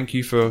I thank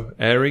you for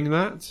airing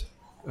that.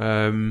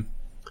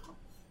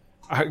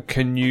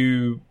 Can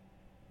you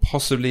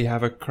possibly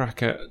have a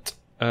crack at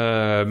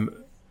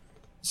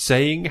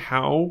saying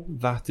how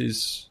that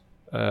is,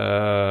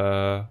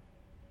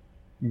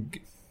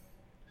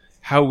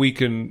 how we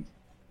can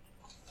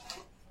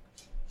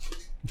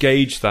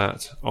gauge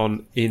that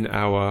in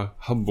our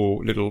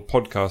humble little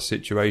podcast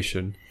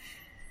situation?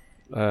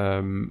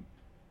 How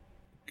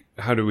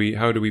do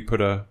we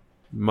put a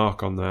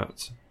mark on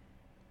that?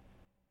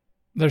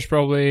 There's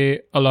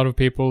probably a lot of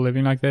people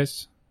living like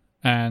this,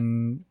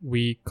 and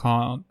we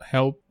can't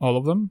help all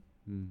of them.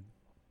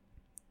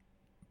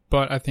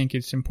 But I think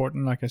it's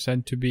important, like I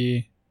said, to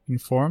be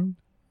informed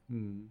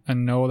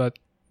and know that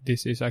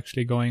this is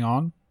actually going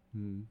on.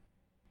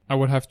 I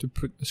would have to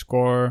put the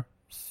score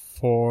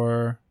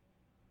for...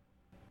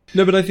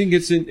 No, but I think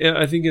it's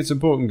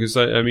important, because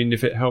I mean,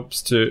 if it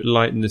helps to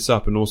lighten this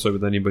up, and also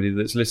with anybody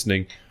that's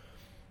listening,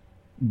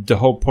 the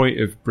whole point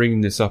of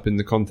bringing this up in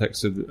the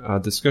context of our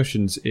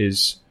discussions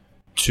is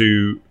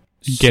to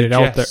get it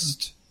out there.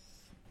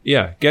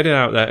 Yeah, get it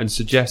out there and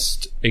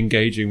suggest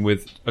engaging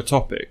with a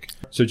topic.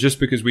 So just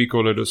because we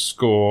call it a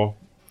score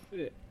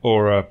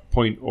or a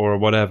point or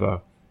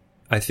whatever,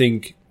 I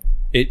think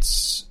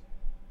it's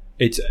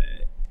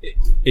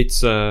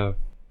a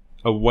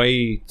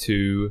way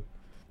to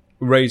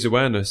raise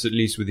awareness, at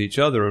least with each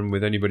other and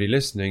with anybody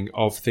listening,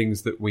 of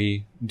things that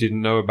we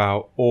didn't know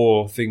about,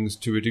 or things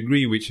to a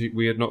degree which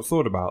we had not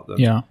thought about them.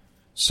 Yeah.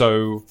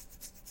 So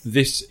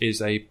this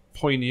is a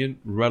poignant,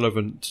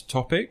 relevant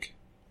topic,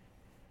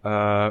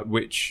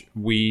 which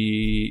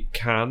we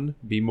can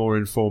be more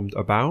informed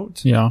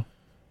about. Yeah.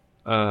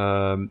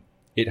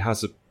 It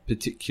has a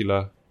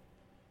particular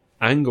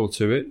angle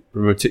to it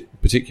from a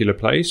particular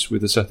place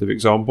with a set of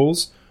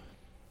examples.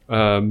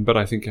 But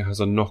I think it has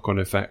a knock-on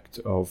effect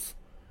of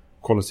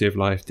quality of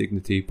life,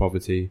 dignity,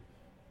 poverty,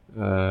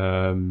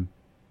 urban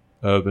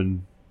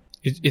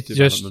It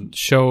development.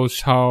 just shows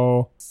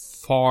how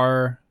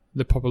far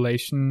the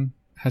population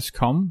has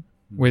come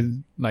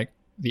with, like,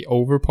 the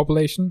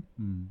overpopulation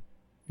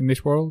in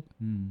this world,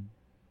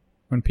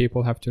 when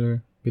people have to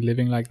be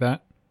living like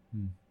that.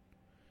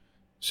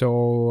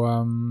 So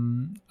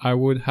I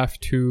would have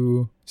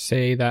to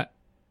say that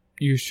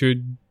you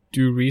should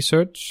do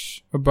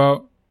research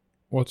about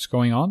what's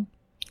going on.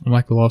 I'm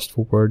like lost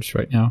for words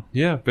right now.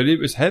 Yeah, but it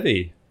was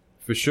heavy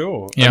for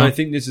sure. Yeah. And I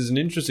think this is an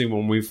interesting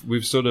one.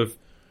 We've sort of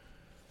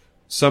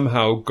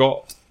somehow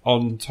got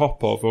on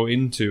top of or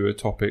into a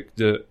topic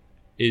that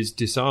is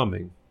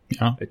disarming.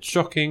 Yeah. It's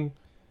shocking.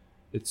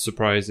 It's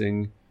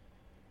surprising.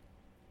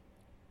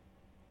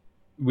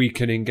 We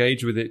can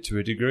engage with it to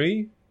a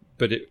degree,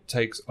 but it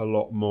takes a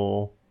lot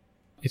more.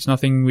 It's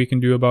nothing we can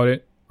do about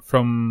it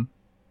from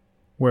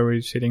where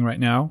we're sitting right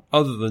now.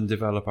 Other than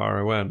develop our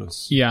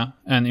awareness. Yeah,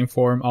 and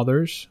inform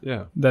others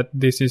Yeah. that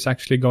this is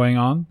actually going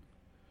on.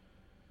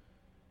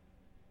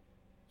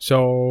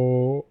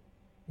 So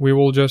we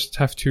will just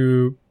have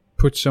to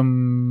put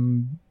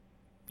some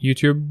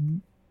YouTube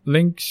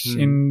links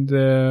in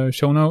the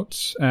show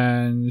notes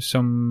and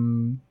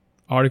some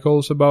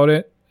articles about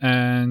it,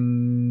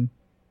 and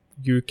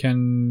you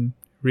can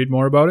read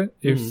more about it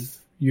if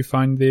you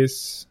find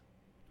this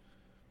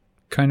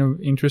kind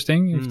of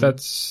interesting, if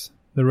that's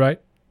the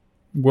right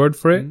word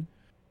for it.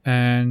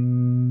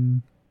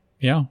 And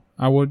yeah,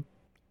 I would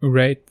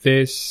rate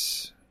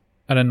this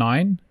at a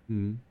 9.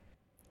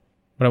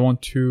 But I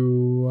want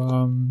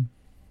to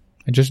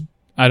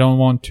I don't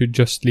want to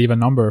just leave a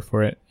number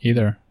for it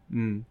either.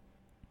 I'm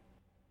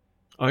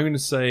going to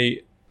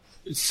say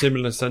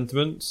similar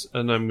sentiments,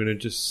 and I'm going to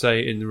just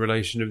say in the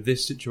relation of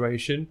this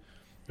situation,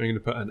 I'm going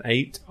to put an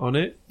 8 on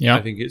it. Yeah.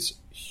 I think it's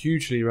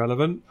hugely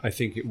relevant. I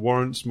think it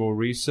warrants more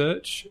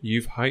research.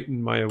 You've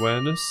heightened my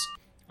awareness.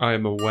 I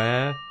am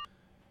aware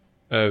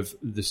of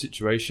the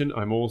situation.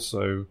 I'm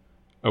also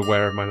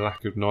aware of my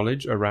lack of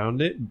knowledge around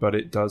it, but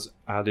it does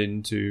add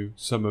into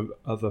some of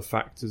other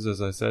factors,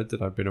 as I said, that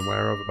I've been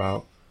aware of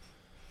about.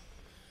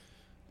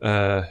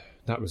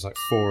 That was like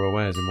 4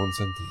 awares in one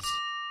sentence.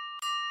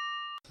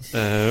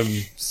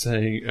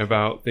 Saying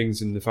about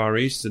things in the Far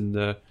East and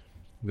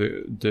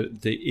the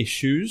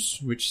issues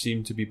which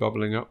seem to be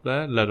bubbling up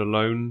there, let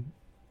alone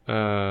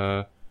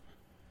public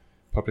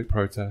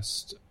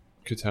protest,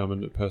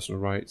 curtailment of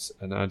personal rights,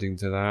 and adding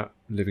to that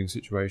living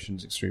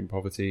situations, extreme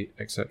poverty,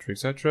 etc.,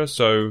 etc.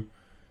 So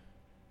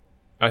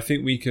I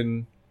think we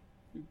can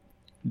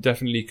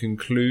definitely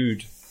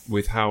conclude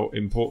with how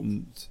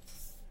important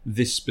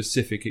this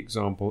specific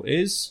example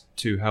is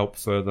to help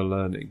further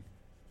learning.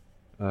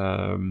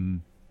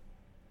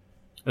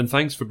 And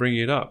thanks for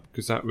bringing it up,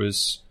 because that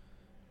was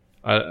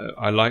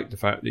I like the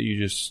fact that you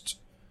just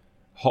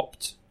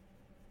hopped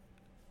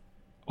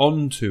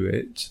onto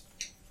it.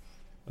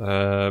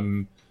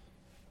 I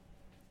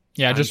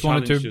just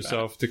wanted to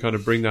yourself to kind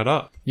of bring that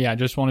up. Yeah, I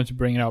just wanted to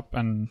bring it up,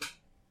 and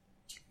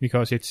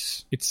because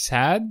it's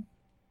sad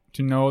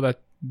to know that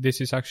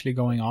this is actually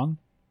going on,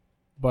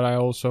 but I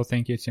also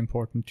think it's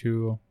important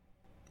to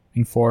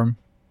inform.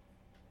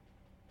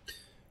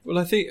 Well,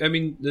 I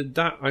mean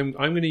that I'm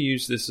going to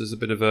use this as a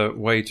bit of a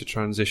way to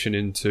transition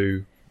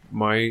into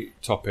my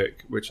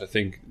topic, which I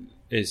think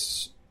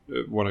is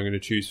what I'm going to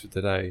choose for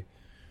today,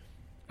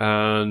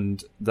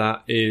 and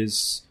that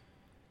is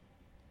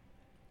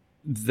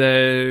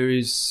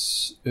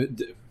there's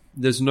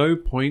no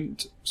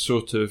point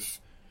sort of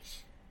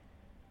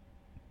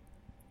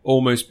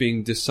almost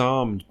being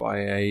disarmed by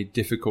a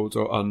difficult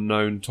or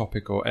unknown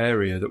topic or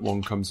area that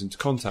one comes into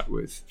contact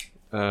with.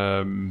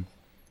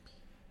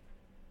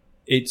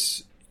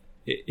 It's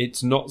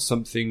not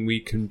something we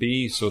can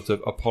be sort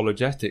of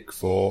apologetic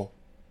for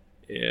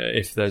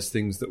if there's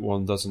things that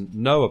one doesn't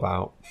know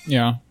about.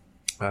 Yeah.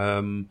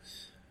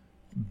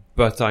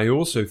 But I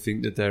also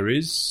think that there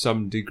is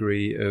some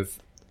degree of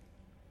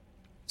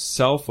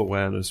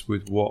self-awareness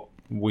with what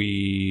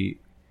we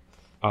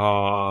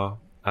are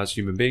as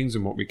human beings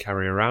and what we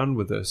carry around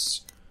with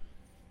us,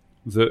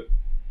 that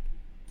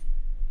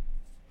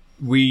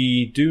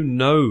we do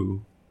know,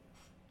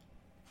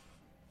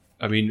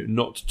 I mean,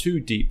 not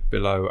too deep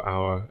below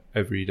our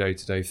everyday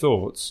to-day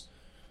thoughts,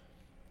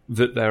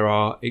 that there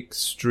are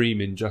extreme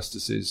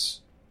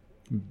injustices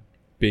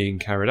being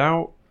carried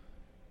out,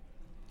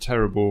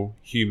 terrible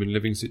human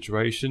living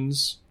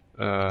situations,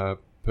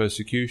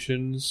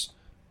 persecutions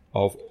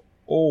of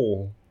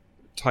all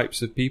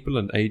types of people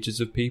and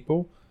ages of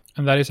people.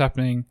 And that is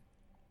happening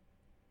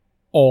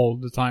all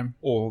the time.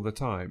 All the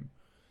time.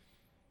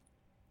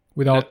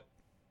 Without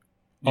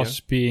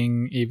us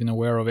being even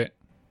aware of it.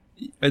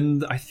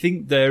 And I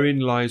think therein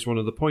lies one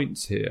of the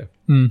points here.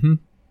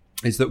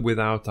 Is that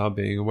without our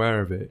being aware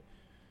of it,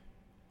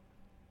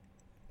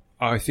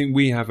 I think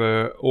we have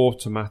a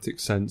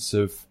automatic sense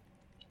of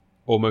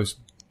almost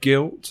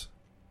guilt,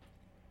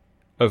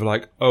 of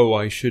like, oh,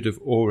 I should have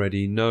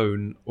already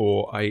known,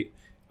 or I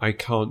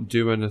can't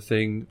do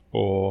anything,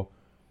 or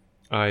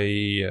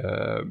I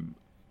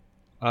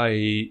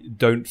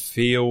don't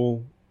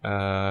feel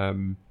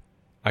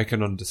I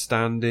can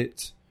understand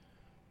it.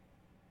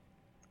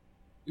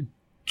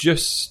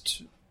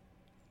 Just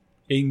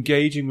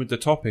engaging with the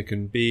topic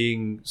and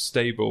being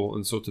stable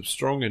and sort of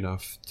strong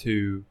enough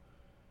to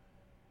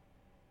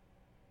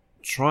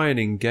try and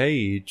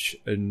engage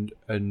and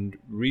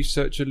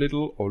research a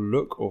little, or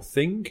look or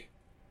think,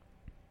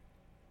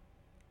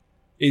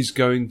 is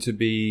going to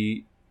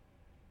be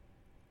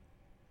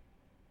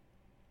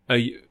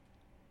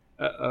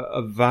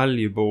a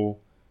valuable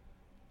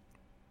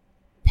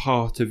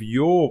part of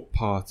your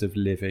part of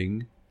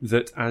living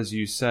that, as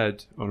you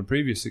said on a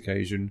previous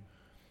occasion,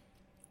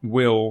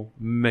 will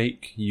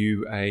make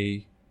you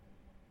a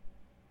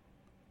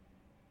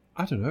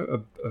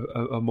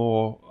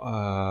more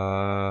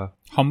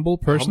humble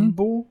person.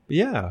 Humble?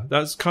 Yeah,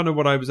 that's kind of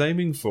what I was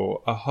aiming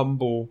for. A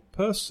humble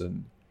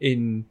person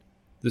in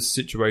the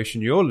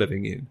situation you're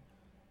living in.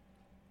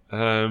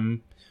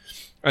 And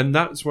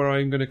that's where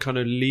I'm going to kind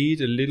of lead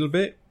a little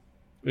bit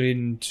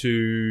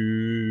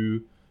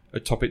into a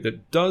topic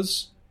that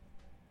does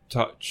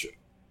touch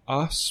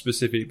us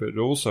specifically, but it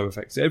also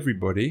affects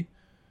everybody.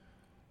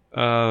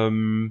 But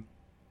I'm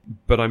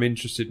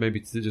interested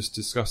maybe to just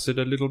discuss it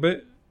a little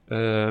bit.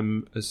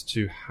 As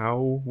to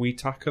how we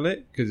tackle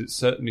it, because it's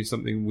certainly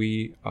something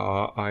we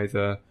are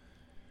either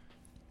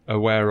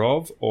aware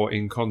of or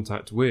in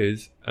contact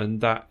with, and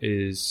that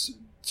is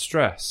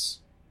stress.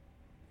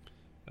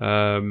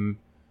 And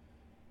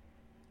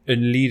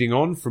leading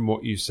on from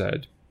what you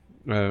said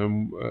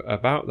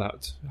about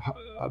that,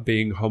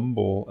 being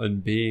humble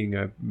and being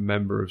a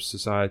member of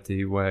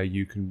society where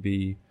you can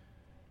be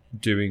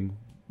doing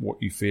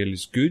what you feel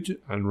is good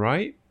and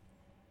right,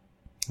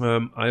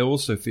 I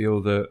also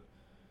feel that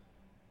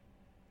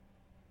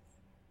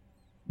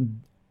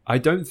I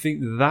don't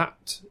think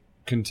that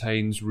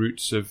contains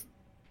roots of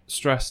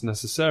stress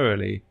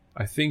necessarily.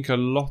 I think a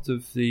lot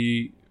of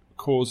the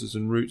causes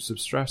and roots of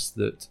stress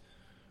that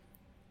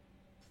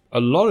a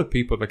lot of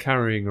people are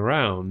carrying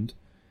around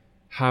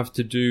have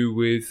to do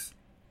with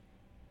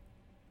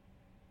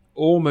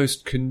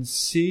almost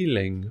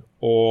concealing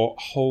or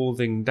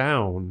holding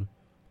down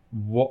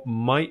what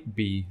might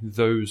be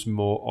those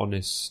more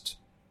honest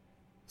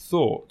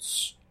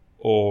thoughts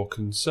or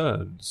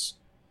concerns.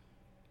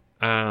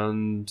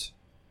 And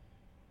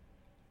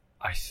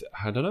I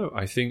don't know,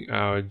 I think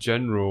our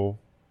general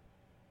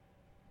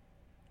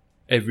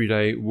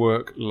everyday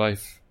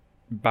work-life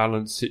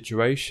balance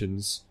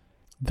situations,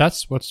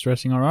 that's what's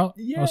stressing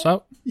us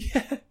out.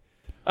 Yeah.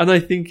 And I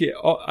think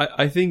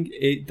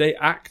they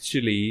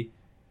actually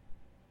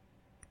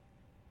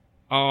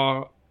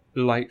are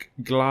like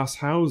glass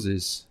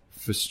houses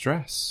for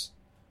stress.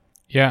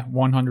 Yeah,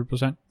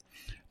 100%.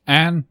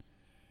 And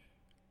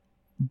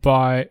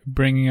by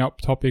bringing up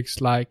topics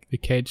like the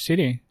cage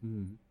city,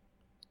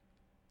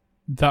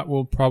 that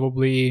will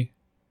probably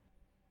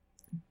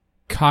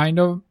kind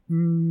of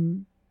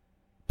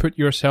put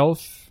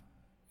yourself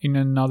in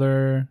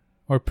another,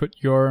 or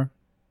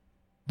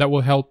that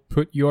will help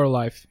put your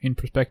life in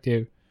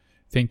perspective,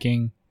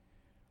 thinking,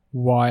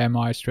 why am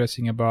I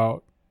stressing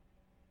about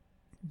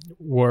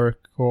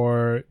work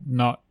or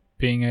not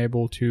being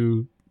able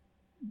to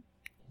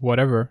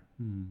whatever?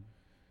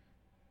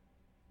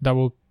 That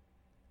will,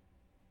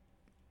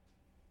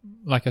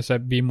 like I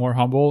said, be more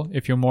humble.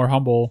 If you're more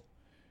humble,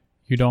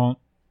 you don't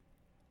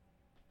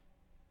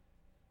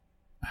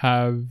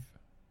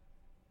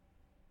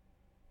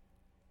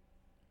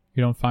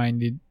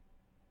find it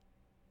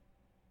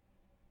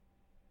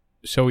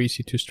so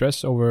easy to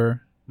stress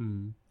over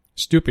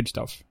stupid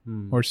stuff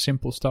or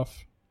simple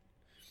stuff.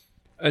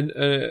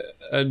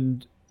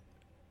 And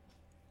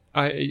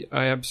I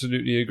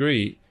absolutely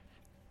agree.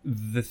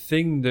 The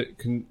thing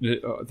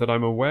that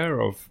I'm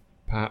aware of,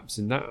 perhaps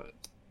in that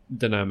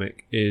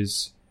dynamic,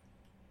 is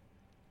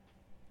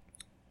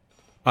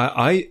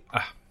I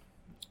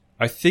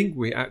think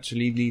we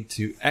actually need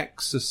to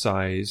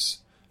exercise,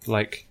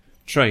 like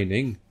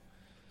training,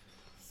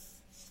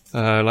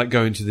 like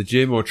going to the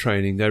gym or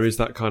training. There is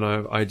that kind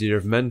of idea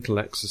of mental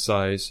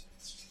exercise.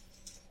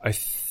 I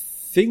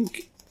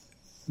think,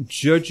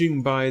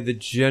 judging by the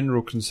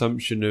general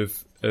consumption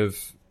of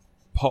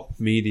pop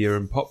media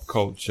and pop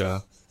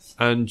culture,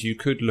 and you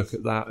could look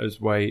at that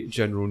as way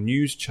general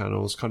news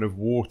channels kind of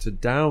water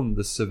down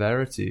the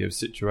severity of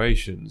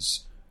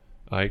situations.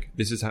 Like,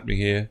 this is happening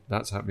here,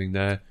 that's happening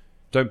there.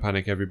 Don't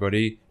panic,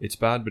 everybody. It's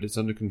bad, but it's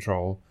under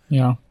control.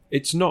 Yeah.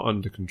 It's not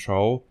under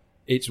control.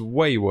 It's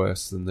way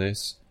worse than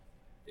this.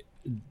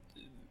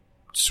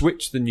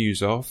 Switch the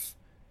news off.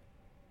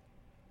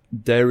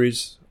 There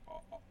is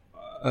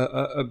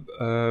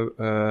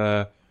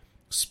a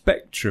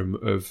spectrum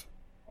of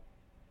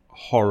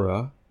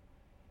horror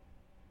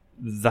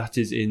that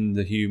is in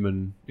the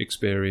human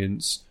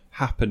experience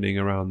happening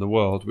around the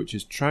world, which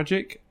is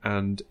tragic,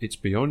 and it's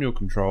beyond your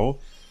control.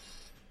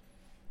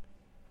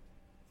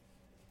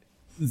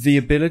 The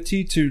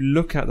ability to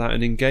look at that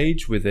and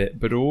engage with it,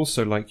 but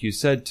also, like you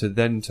said, to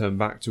then turn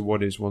back to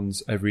what is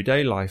one's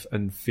everyday life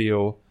and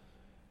feel,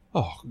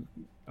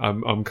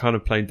 I'm kind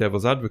of playing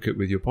devil's advocate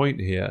with your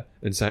point here,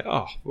 and say,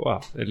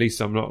 well, at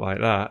least I'm not like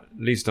that.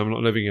 At least I'm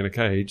not living in a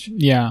cage.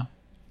 Yeah.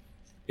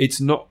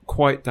 It's not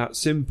quite that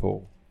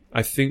simple.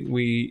 I think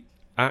we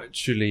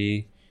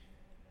actually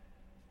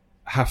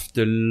have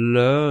to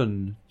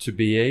learn to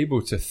be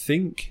able to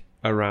think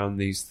around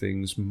these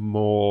things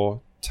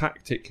more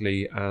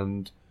tactically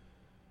and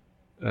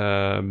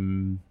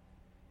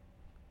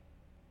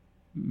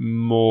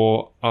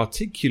more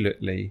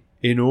articulately,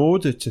 in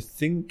order to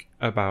think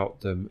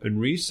about them and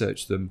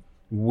research them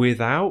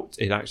without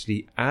it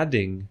actually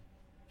adding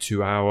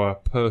to our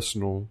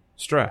personal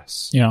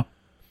stress. Yeah.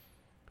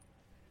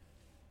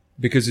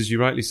 Because as you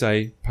rightly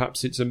say,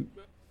 perhaps it's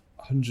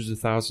hundreds of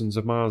thousands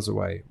of miles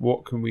away.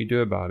 What can we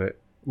do about it?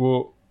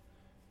 Well,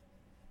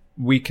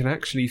 we can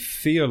actually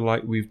feel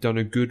like we've done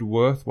a good,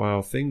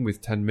 worthwhile thing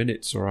with 10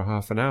 minutes or a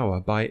half an hour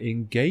by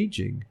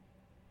engaging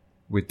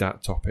with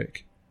that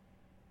topic.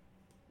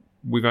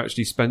 We've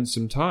actually spent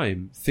some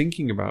time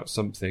thinking about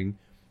something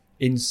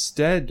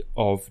instead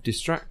of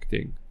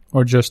distracting.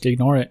 Or just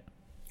ignore it.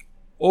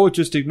 Or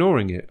just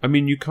ignoring it. I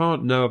mean, you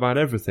can't know about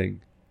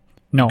everything.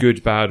 No.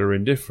 Good, bad, or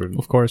indifferent.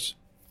 Of course.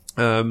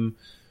 But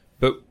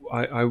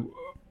I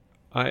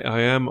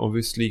am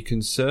obviously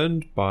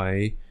concerned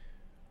by,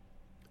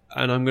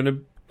 and I'm going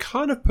to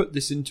kind of put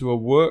this into a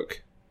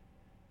work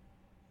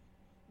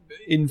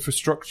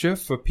infrastructure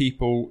for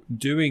people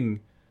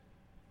doing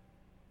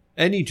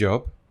any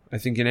job, I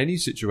think in any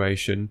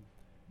situation,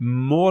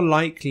 more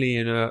likely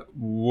in a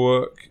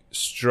work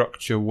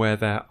structure where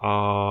there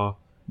are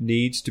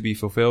needs to be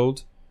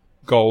fulfilled,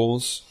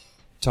 goals,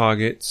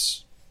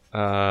 targets,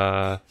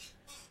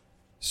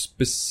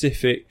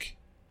 specific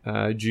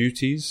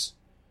duties,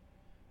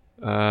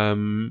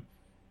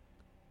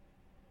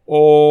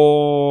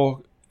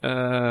 or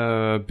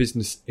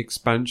business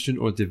expansion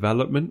or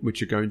development,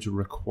 which are going to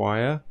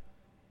require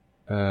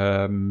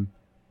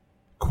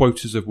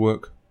quotas of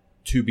work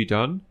to be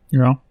done.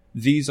 Yeah.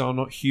 These are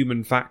not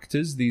human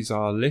factors. These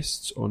are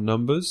lists or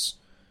numbers.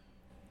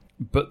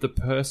 But the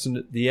person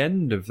at the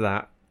end of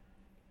that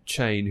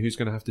chain who's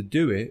going to have to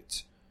do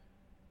it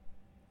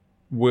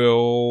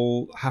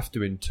will have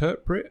to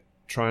interpret,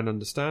 try and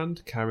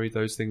understand, carry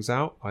those things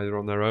out, either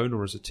on their own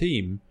or as a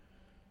team.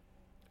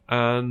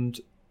 And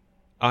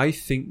I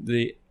think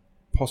the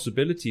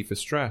possibility for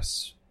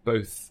stress,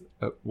 both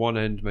at one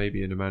end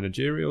maybe in a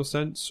managerial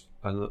sense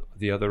and at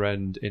the other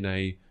end in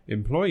a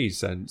employee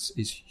sense,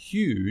 is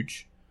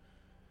huge,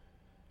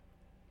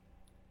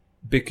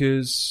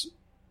 because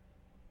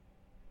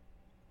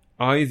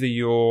either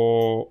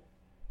you're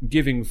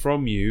giving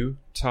from you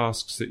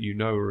tasks that you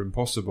know are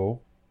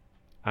impossible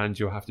and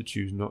you'll have to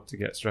choose not to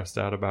get stressed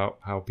out about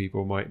how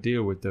people might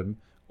deal with them,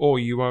 or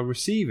you are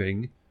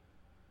receiving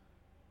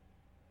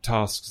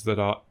tasks that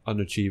are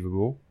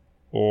unachievable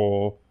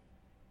or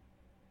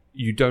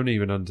you don't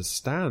even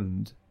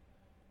understand,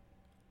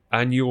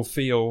 and you'll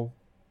feel,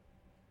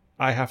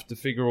 I have to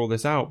figure all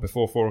this out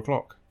before 4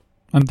 o'clock.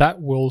 And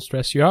that will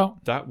stress you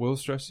out. That will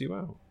stress you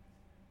out.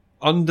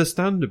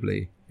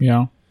 Understandably.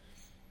 Yeah.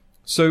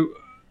 So,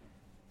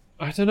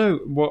 I don't know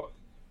what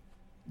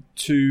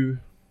to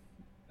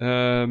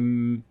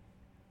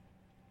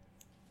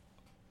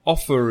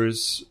offer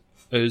as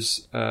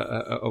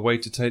a way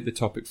to take the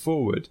topic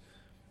forward.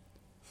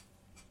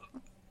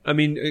 I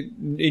mean,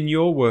 in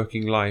your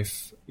working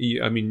life,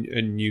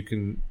 and you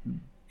can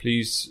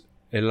please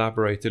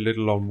elaborate a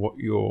little on what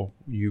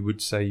you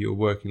would say your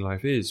working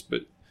life is,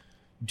 but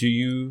do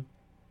you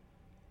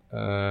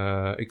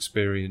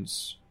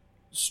experience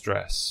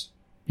stress?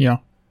 Yeah.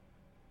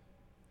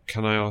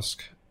 Can I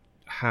ask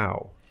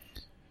how?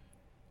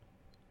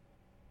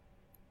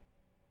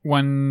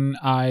 When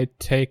I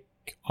take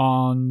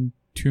on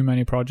too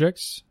many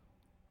projects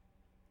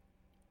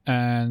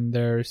and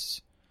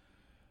there's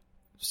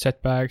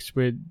setbacks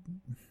with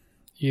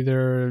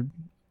either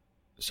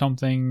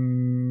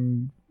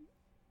something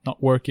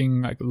not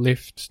working, like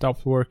lift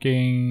stops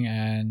working,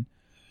 and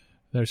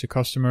there's a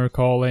customer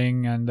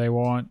calling and they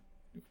want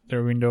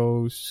their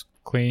windows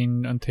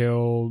cleaned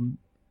until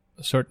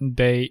a certain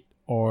date,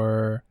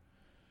 or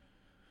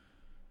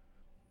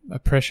a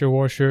pressure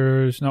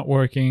washer's not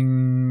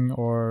working,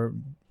 or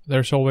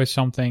there's always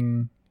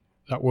something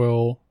that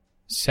will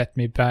set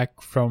me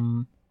back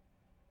from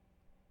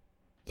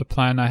the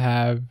plan I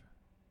have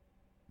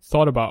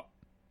thought about.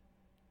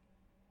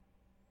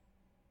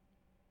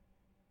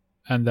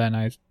 And then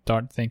I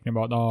start thinking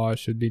about, I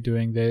should be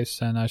doing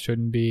this and I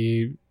shouldn't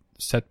be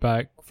set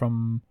back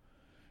from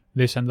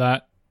this and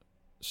that.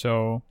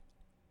 So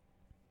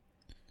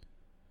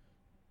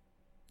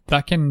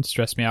that can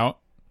stress me out.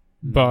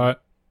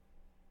 But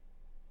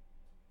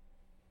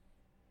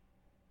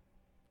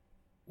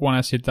when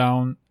I sit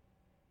down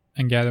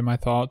and gather my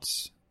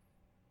thoughts,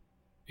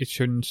 it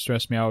shouldn't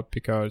stress me out,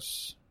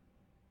 because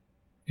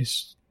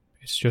it's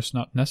just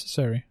not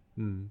necessary.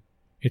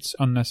 It's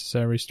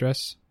unnecessary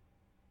stress.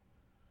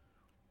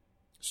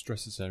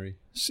 Stressessary.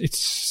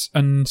 It's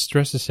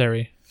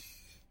unstressessary.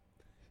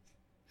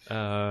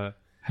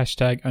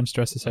 Hashtag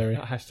unstressessary.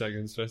 Hashtag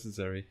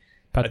unstressessary.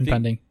 Patent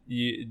pending.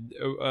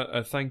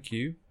 Thank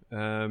you.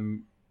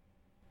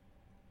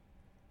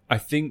 I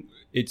think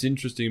it's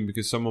interesting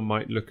because someone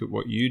might look at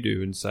what you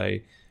do and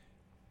say,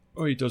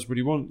 oh, he does what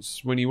he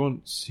wants when he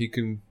wants. He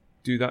can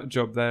do that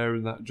job there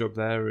and that job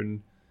there.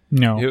 And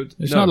no,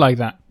 it's not like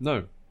that.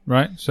 No.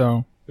 Right?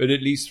 So, but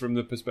at least from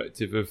the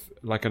perspective of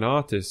like an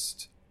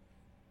artist,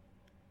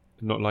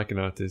 not like an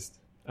artist,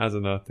 as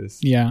an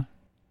artist. Yeah.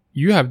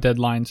 You have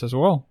deadlines as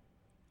well.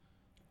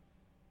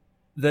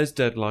 There's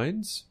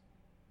deadlines.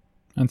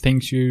 And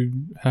things you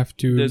have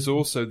to... There's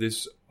also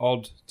this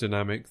odd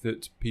dynamic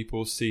that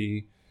people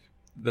see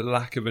the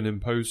lack of an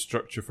imposed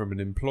structure from an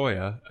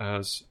employer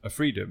as a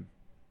freedom,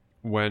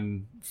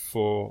 when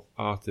for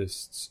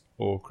artists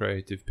or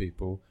creative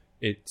people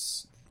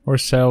it's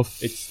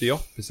the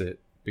opposite,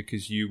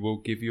 because you will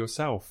give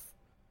yourself.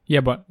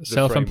 Yeah, but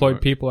self-employed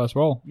framework. people as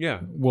well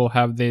will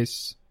have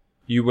this.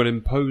 You will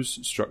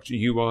impose structure.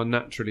 You are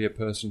naturally a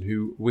person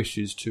who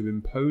wishes to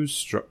impose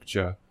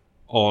structure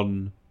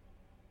on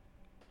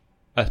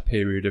a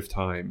period of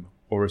time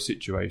or a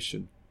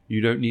situation.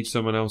 You don't need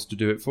someone else to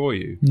do it for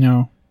you.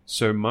 No.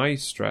 So my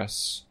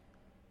stress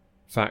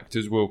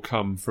factors will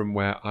come from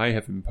where I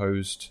have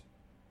imposed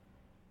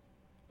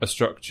a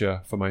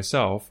structure for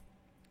myself,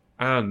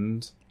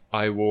 and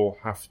I will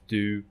have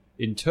to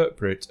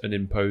interpret an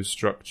imposed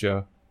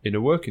structure in a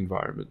work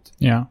environment.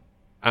 Yeah.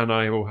 And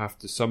I will have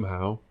to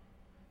somehow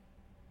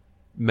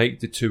make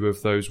the two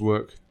of those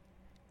work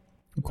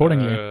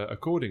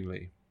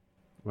accordingly.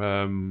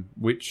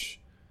 Which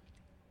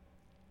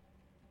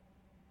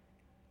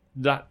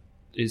that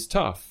is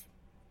tough.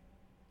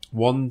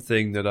 One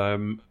thing that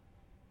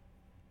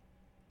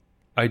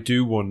I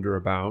do wonder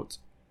about,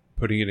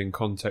 putting it in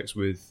context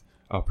with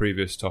our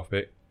previous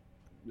topic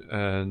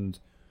and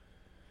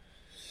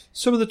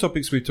some of the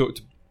topics we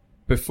talked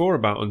before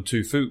about on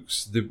Two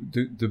Fuchs, the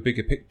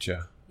bigger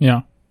picture.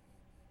 Yeah.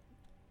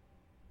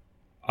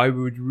 I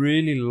would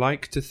really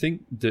like to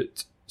think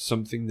that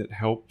something that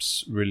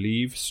helps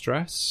relieve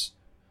stress,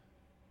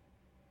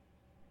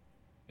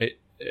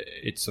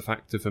 it's a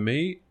factor for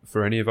me.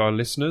 For any of our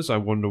listeners, I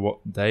wonder what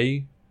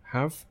they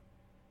have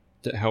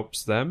that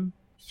helps them.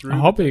 A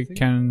hobby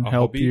can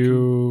help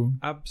you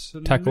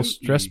absolutely tackle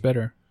stress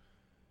better.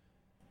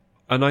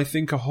 And I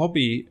think a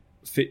hobby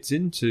fits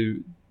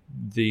into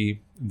the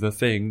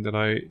thing that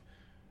I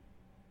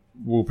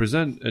will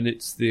present, and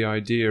it's the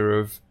idea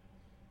of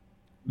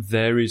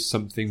there is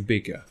something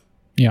bigger.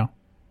 Yeah.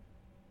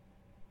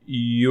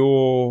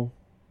 Your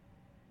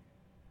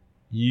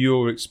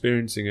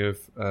experiencing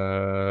of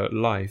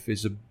life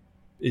is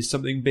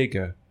something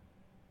bigger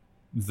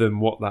than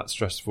what that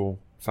stressful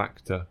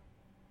factor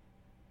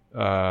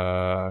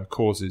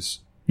causes.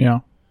 Yeah.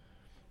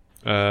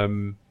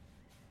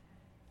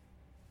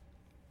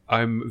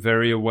 I'm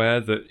very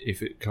aware that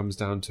if it comes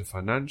down to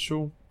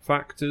financial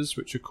factors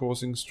which are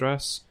causing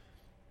stress,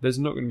 there's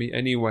not going to be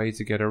any way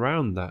to get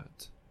around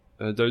that.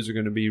 Those are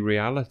going to be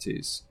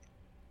realities.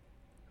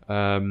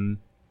 But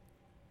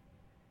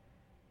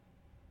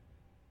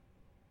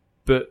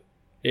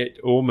it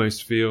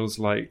almost feels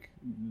like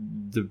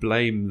the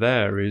blame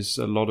there is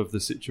a lot of the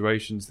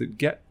situations that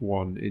get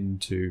one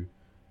into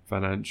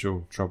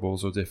financial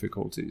troubles or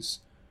difficulties,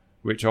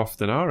 which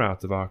often are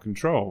out of our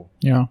control.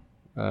 Yeah.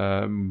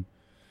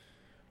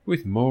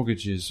 With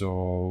mortgages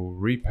or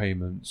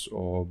repayments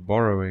or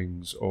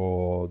borrowings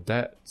or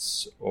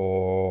debts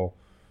or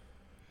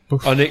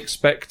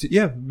unexpected...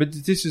 Yeah, but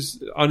this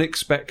is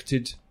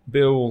unexpected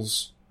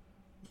bills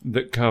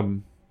that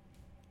come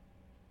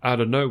out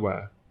of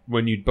nowhere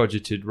when you'd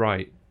budgeted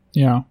right.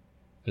 Yeah.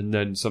 And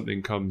then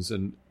something comes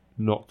and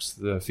knocks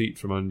the feet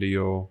from under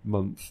your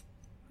month.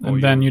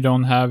 And then you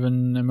don't have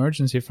an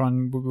emergency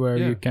fund where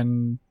you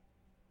can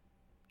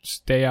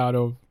stay out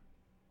of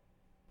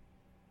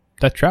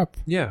that trap.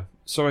 Yeah.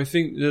 So I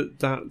think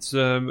that's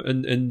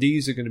and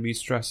these are going to be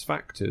stress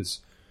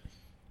factors.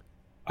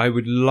 I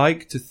would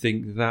like to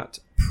think that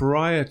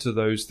prior to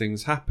those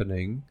things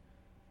happening,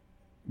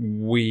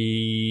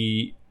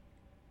 we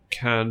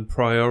can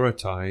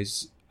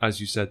prioritize,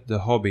 as you said, the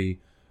hobby,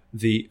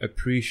 the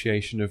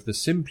appreciation of the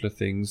simpler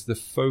things, the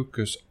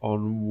focus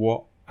on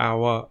what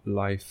our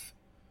life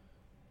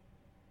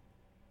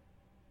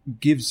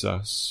gives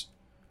us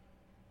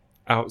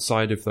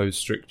outside of those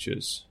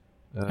strictures.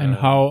 And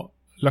how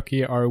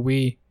lucky are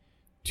we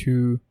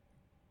to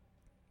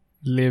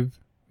live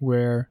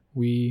where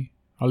we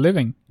are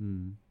living?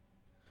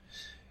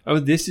 Oh, I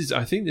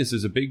think this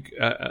is a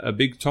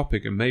big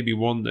topic, and maybe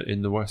one that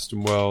in the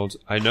Western world,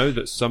 I know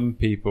that some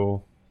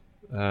people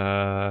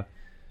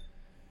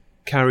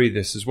carry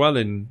this as well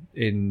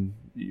in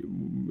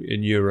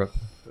Europe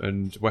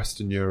and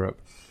Western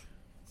Europe,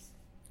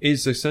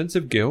 is a sense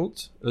of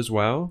guilt as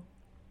well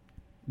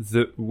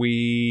that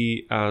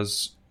we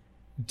as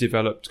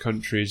developed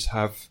countries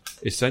have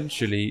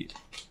essentially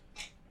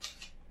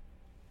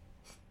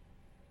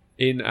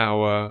in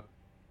our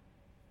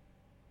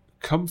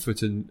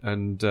comfort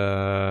and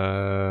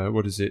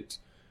what is it,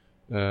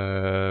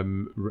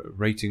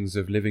 ratings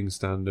of living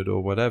standard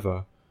or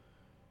whatever.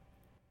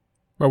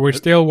 But we're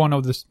still one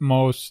of the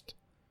most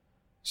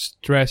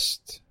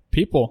stressed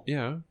people.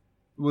 Yeah.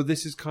 Well,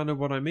 this is kind of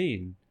what I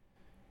mean.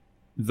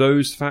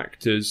 Those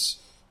factors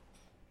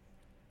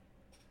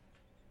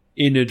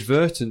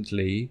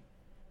inadvertently,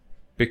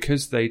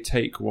 because they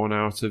take one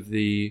out of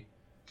the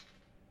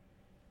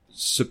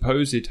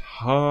supposed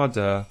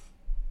harder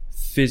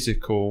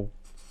physical,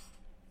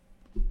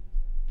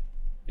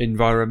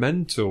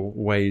 environmental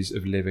ways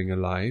of living a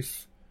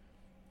life,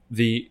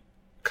 the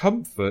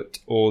comfort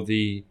or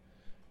the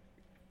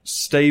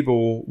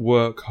stable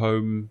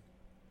work-home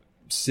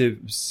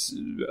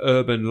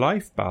urban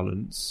life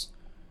balance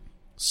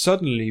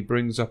suddenly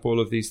brings up all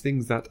of these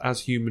things that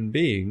as human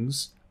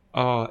beings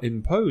are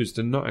imposed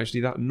and not actually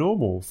that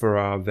normal for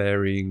our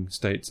varying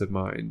states of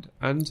mind.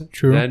 And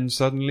True. then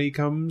suddenly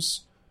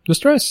comes The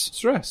stress.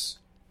 stress.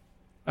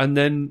 And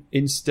then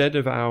instead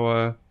of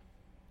our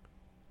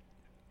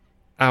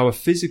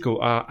physical,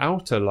 our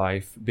outer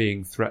life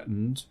being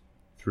threatened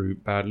through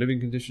bad living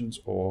conditions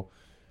or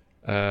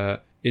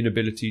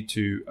inability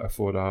to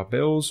afford our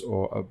bills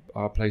or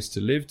our place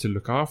to live, to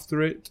look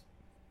after it,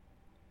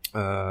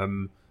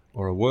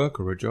 or a work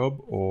or a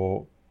job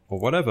or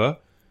whatever,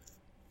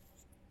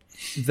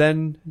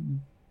 then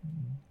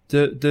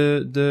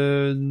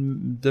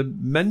the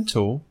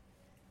mental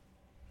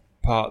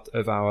part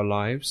of our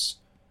lives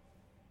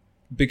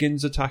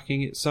begins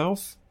attacking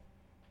itself,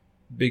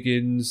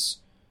 begins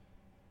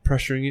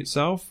pressuring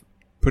itself,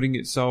 putting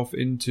itself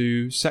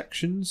into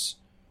sections,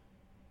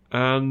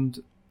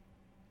 and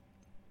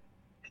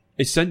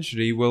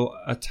essentially will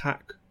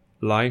attack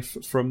life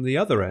from the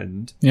other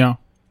end. Yeah.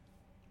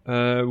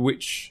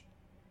 Which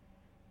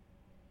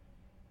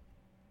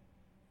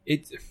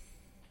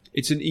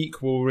it's an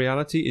equal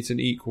reality, it's an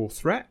equal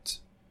threat,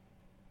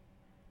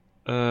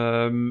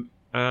 and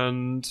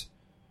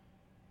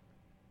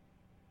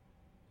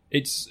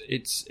it's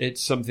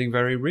something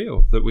very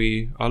real that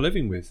we are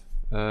living with.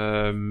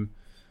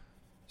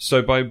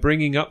 So by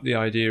bringing up the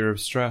idea of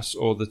stress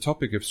or the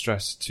topic of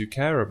stress to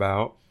care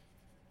about,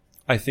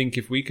 I think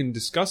if we can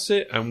discuss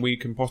it and we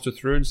can potter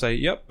through and say,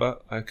 yep,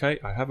 but okay,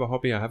 I have a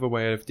hobby, I have a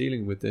way of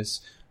dealing with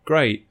this,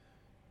 great.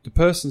 The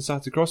person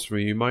sat across from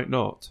you might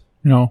not.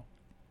 No.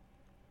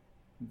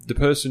 The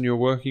person you're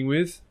working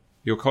with,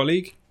 your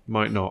colleague,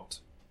 might not.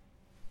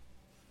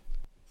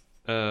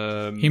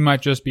 He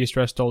might just be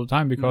stressed all the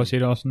time because he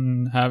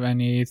doesn't have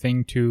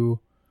anything to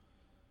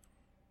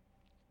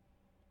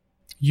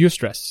use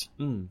stress.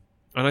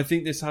 And I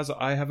think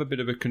I have a bit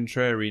of a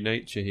contrary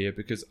nature here,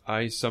 because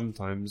I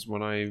sometimes,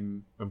 when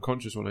I'm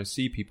conscious when I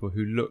see people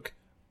who look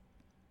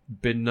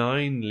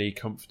benignly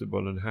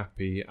comfortable and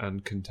happy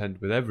and content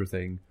with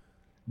everything,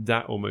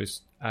 that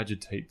almost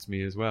agitates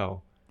me as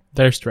well.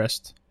 They're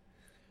stressed.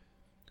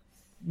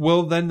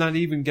 Well, then that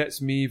even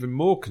gets me even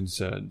more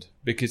concerned,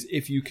 because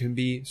if you can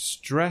be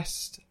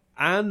stressed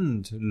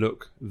and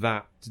look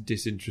that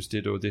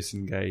disinterested or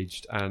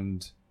disengaged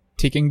and...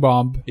 Ticking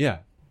bomb. Yeah,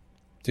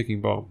 ticking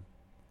bomb.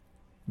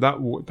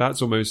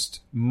 That's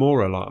almost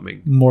more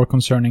alarming. More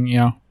concerning,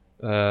 yeah.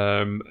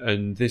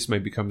 And this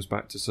maybe comes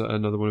back to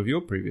another one of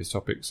your previous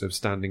topics of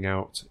standing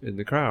out in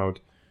the crowd.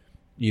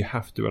 You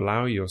have to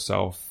allow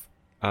yourself,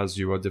 as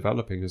you are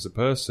developing as a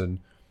person,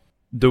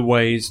 the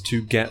ways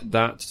to get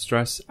that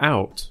stress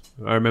out.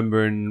 I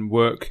remember in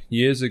work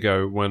years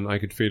ago when I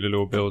could feel it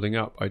all building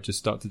up, I'd just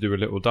start to do a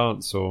little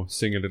dance or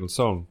sing a little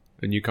song,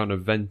 and you kind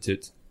of vent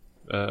it,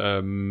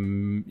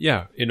 in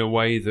a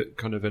way that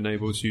kind of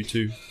enables you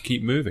to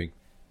keep moving.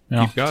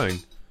 Yeah. Keep going.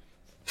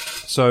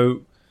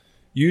 So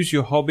use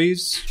your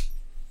hobbies,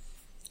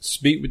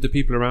 speak with the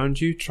people around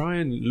you, try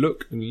and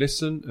look and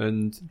listen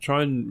and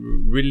try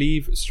and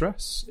relieve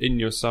stress in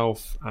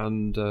yourself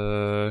and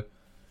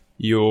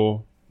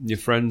your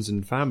friends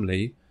and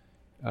family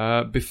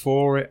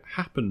before it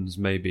happens,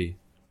 maybe.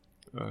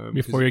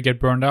 Before you get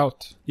burned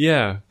out.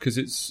 Yeah, because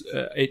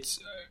it's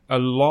a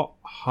lot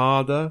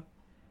harder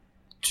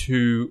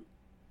to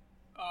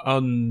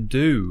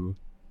undo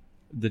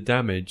the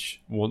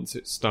damage once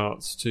it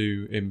starts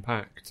to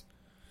impact.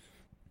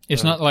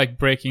 It's not like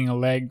breaking a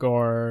leg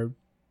or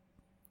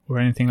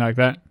anything like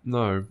that.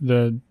 No.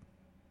 And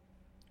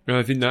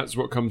I think that's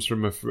what comes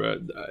from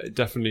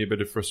definitely a bit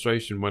of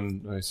frustration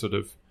when I sort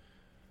of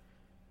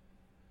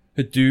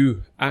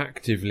do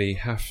actively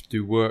have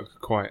to work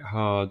quite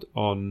hard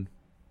on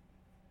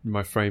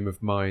my frame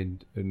of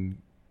mind and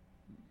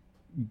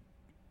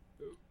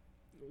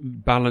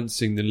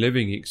balancing the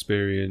living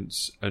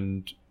experience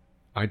and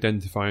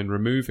identifying and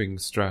removing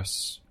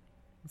stress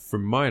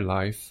from my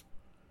life.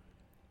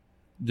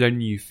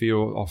 Then you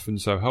feel often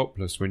so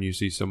helpless when you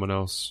see someone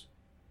else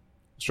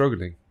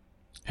struggling.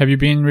 Have you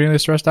been really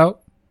stressed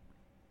out?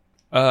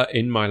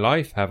 In my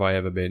life, have I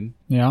ever been?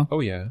 Yeah. Oh,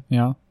 yeah.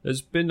 Yeah.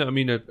 There's been,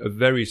 a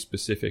very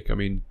specific,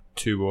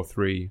 2 or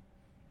 3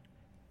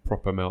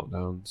 proper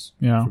meltdowns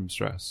from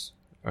stress.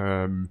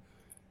 And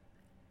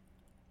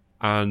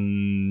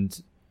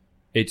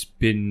it's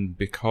been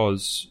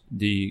because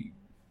the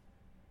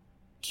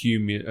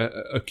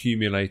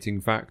accumulating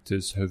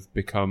factors have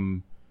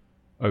become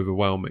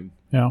overwhelming.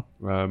 Yeah.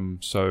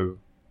 So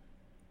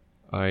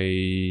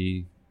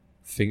I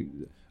think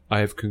I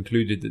have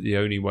concluded that the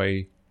only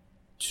way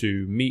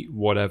to meet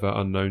whatever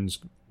unknowns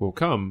will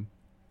come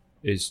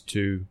is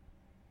to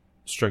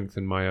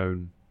strengthen my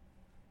own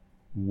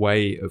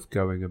way of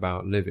going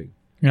about living.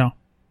 Yeah.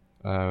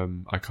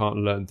 I can't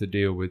learn to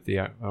deal with the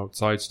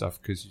outside stuff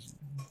because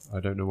I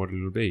don't know what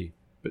it'll be,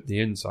 but the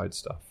inside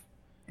stuff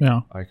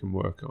I can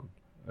work on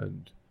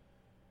and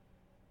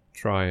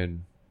try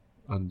and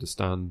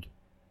understand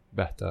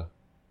better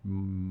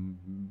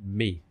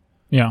me.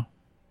 Yeah.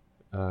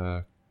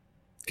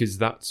 Because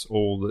that's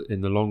all that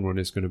in the long run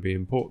is going to be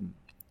important.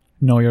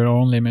 Know your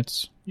own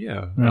limits.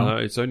 Yeah, Yeah.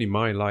 it's only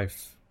my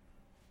life.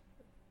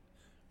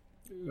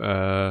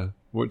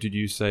 What did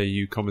you say?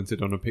 You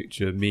commented on a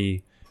picture of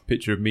me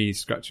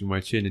scratching my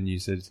chin, and you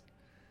said,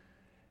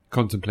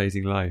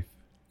 "Contemplating life."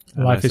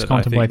 And Life I is said,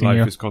 contemplating I think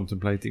you. life is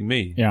contemplating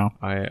me. Yeah.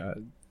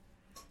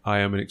 I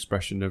am an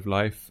expression of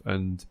life,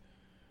 and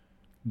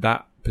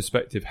that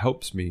perspective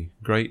helps me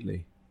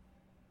greatly.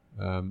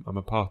 I'm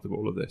a part of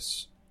all of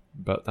this,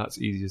 but that's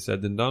easier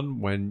said than done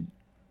when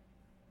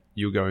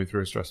you're going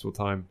through a stressful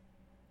time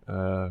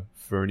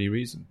for any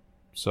reason.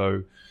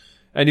 So,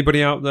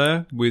 anybody out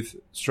there with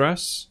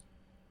stress,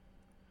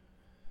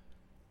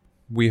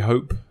 we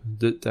hope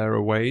that there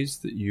are ways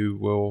that you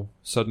will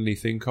suddenly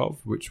think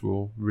of which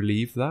will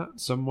relieve that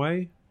some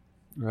way.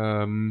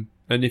 And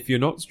if you're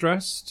not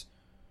stressed,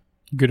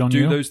 Good on do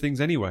you. those things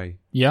anyway,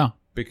 Yeah.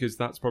 because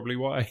that's probably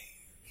why.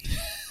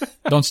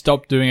 Don't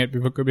stop doing it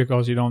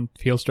because you don't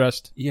feel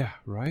stressed. Yeah,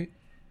 right.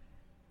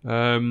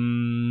 How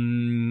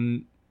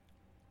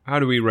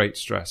do we rate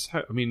stress?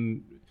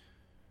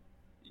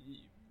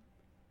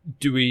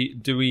 Do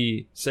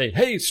we say,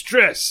 "Hey,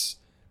 stress,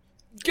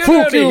 get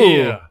Hook out of you!"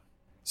 here,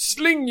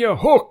 sling your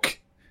hook,"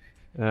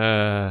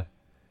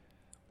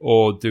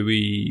 or do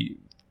we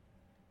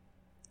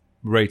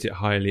rate it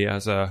highly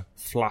as a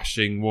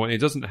flashing warning? It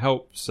doesn't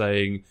help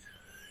saying,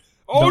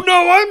 "Oh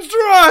no, I'm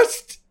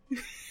stressed.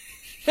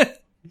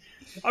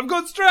 I've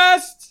got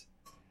stressed."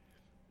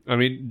 I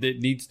mean, it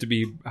needs to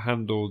be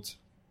handled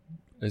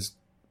as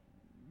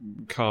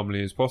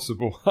calmly as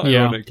possible,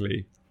 Yeah.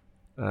 ironically.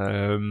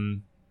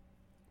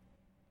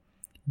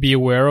 Be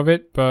aware of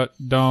it, but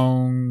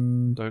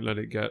don't. Don't let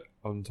it get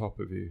on top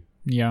of you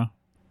Yeah.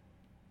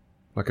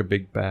 like a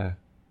big bear.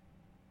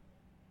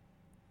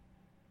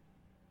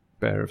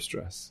 Bear of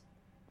stress.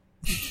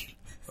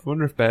 I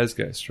wonder if bears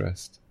get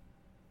stressed.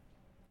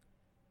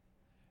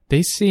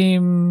 They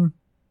seem.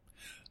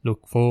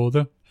 Look for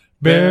the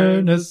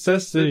bare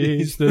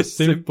necessities, the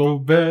simple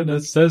bare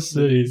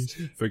necessities.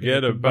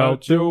 Forget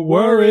About your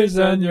worries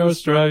and your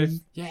strife.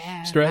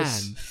 Yeah.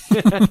 Stress.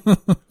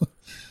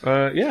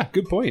 Yeah,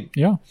 good point.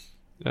 Yeah.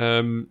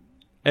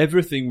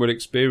 Everything will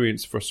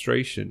experience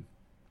frustration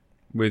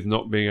with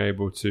not being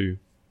able to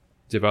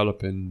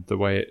develop in the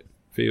way it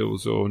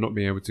feels or not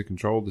being able to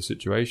control the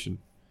situation.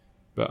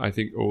 But I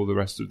think all the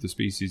rest of the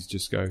species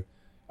just go,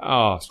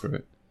 screw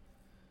it.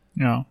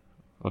 Yeah.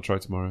 I'll try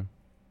tomorrow.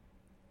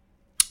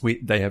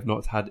 They have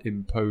not had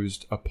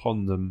imposed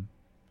upon them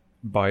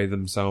by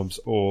themselves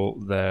or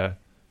their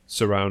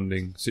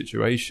surrounding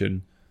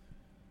situation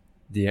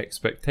the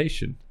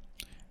expectation.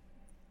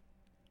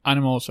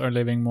 Animals are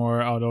living more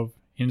out of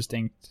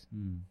instinct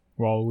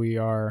while we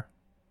are.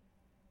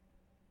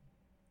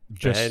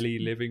 Barely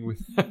living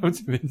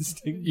without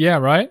instinct. Yeah,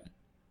 right?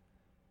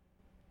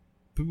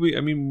 But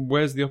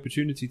where's the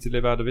opportunity to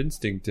live out of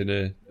instinct in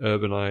a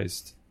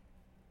urbanized,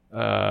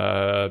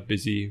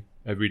 busy,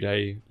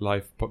 everyday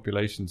life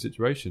population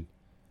situation?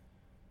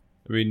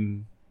 I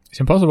mean, It's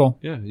impossible.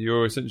 yeah,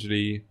 you're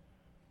essentially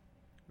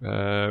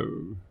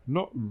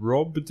not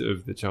robbed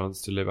of the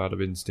chance to live out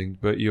of instinct,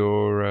 but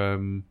you're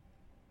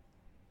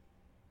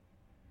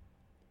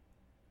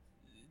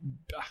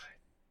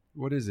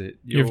what is it?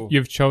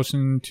 You've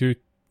chosen to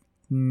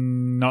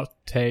not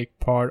take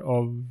part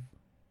of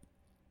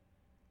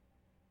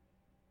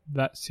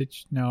that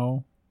situation.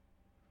 No.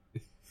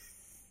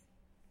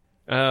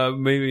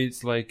 Maybe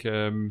it's like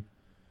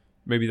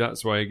maybe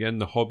that's why again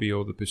the hobby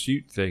or the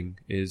pursuit thing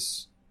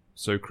is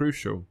so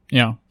crucial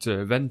Yeah. to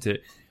event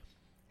it.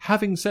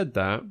 Having said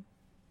that,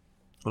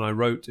 and I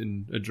wrote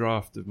in a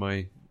draft of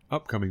my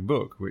upcoming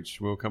book,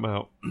 which will come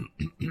out,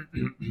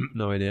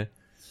 no idea.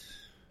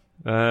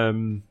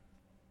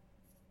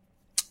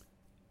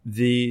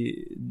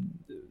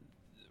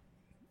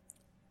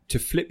 To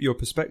flip your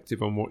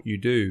perspective on what you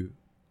do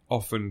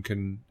often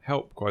can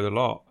help quite a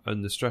lot,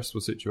 and the stressful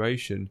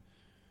situation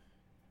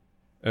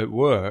at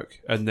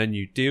work, and then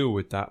you deal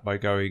with that by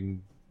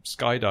going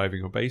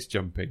skydiving or base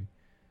jumping.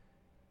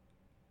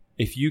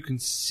 If you can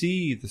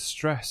see the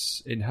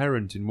stress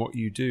inherent in what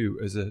you do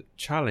as a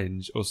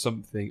challenge or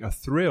something, a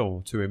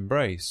thrill to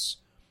embrace,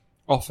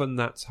 often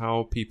that's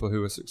how people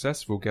who are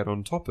successful get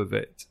on top of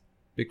it,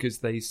 because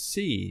they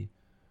see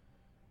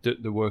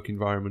that the work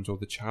environment or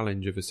the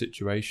challenge of a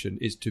situation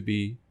is to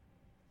be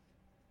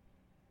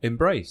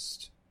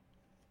embraced.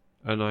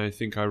 And I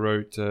think I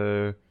wrote,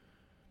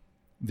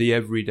 the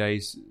everyday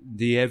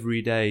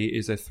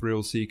is a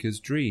thrill seeker's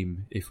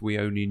dream if we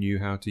only knew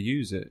how to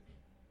use it.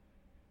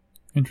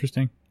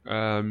 Interesting.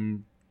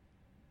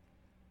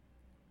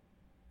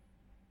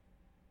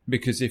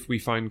 Because if we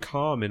find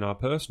calm in our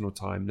personal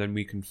time, then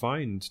we can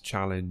find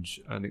challenge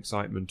and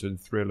excitement and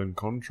thrill and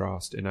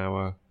contrast in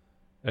our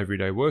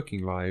everyday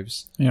working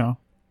lives. Yeah.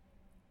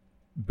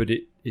 But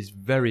it is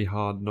very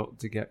hard not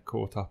to get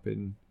caught up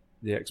in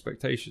the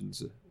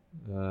expectations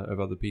of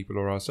other people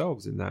or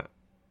ourselves in that.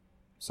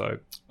 So,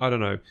 I don't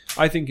know.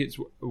 I think it's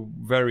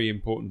very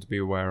important to be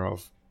aware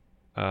of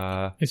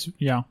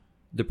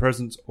the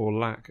presence or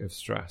lack of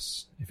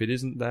stress. If it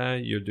isn't there,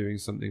 you're doing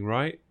something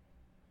right.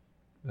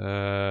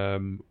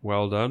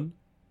 Well done.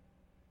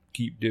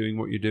 keep doing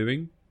what you're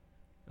doing.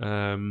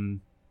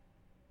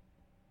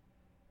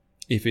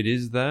 If it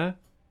is there,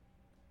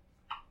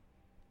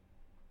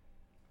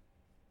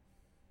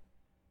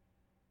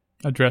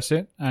 address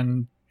it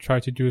and try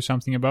to do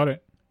something about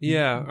it.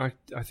 yeah,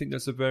 I think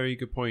that's a very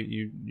good point.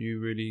 You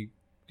really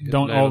hit the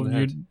Don't nail on all the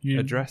head. you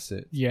Address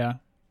it. Yeah,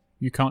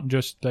 you can't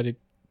just let it.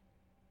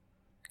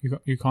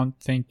 You can't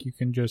think you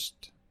can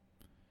just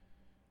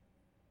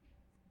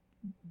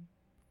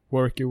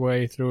work your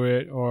way through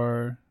it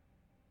or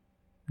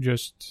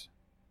just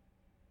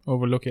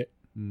overlook it.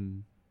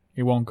 Mm.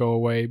 It won't go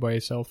away by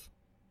itself.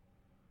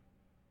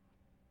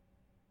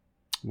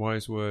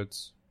 Wise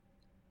words,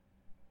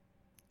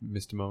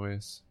 Mr.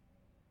 Marius.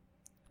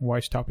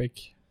 Wise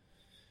topic.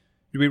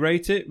 Do we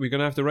rate it? We're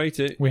gonna have to rate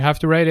it. We have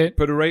to rate it.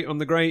 Put a rate on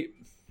the grate,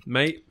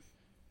 mate.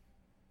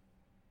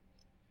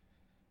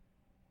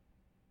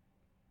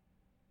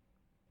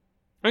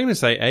 I'm gonna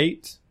say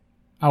 8.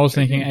 I was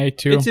thinking 8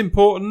 too. It's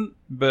important,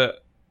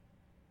 but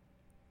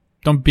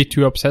Don't be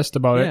too obsessed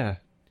about it. yeah.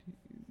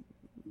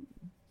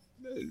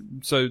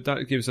 So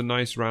that gives a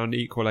nice round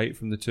equal 8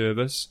 from the two of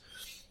us.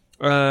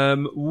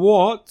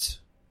 What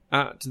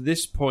at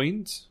this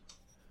point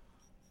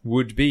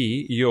would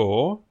be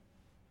your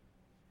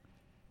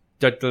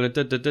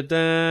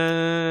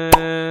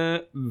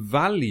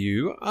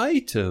value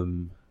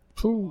item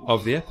Pooh.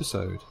 of the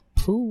episode?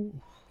 Pooh.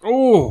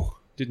 Oh,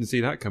 didn't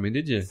see that coming,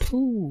 did you?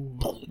 Pooh.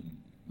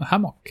 A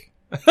hammock.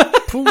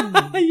 Pooh.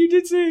 You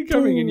did see it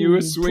coming, and you were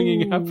Pooh,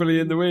 swinging pooh. happily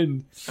in the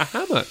wind. A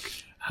hammock.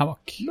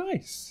 Hammock.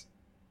 Nice.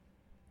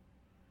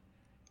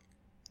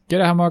 Get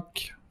a hammock.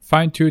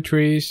 Find 2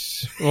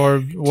 trees or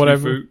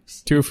whatever.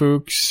 2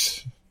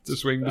 fooks. To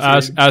swing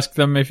between. Ask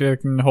them if you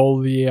can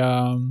hold the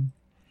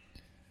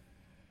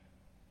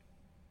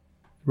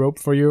rope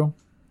for you.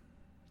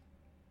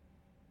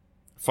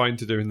 Fine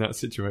to do in that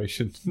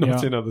situation,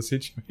 not Yeah. in other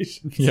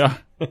situations. Yeah.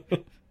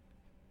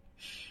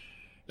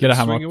 Get a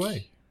hammock. Swing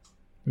away.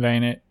 Lay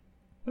in it.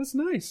 That's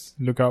nice.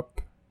 Look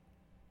up.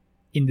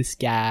 In the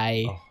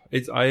sky. Oh,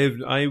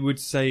 I would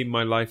say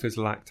my life has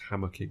lacked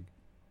hammocking,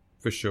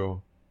 for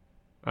sure.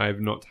 I have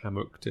not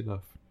hammocked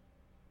enough.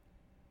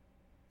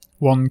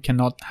 One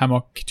cannot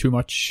hammock too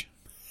much.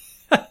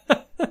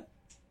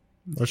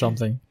 Or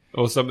something.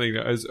 Or something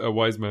that, as a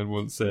wise man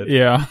once said,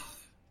 Yeah.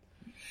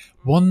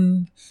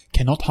 One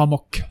cannot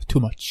hammock too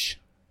much.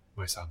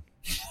 my son.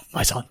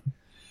 My son.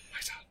 My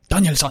son.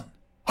 Danielson.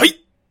 Hi.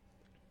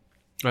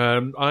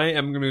 I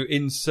am going to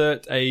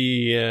insert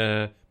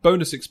a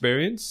bonus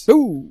experience.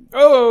 Ooh.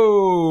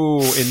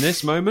 Oh, in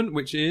this moment,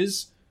 which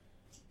is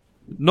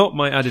not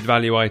my added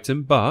value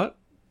item, but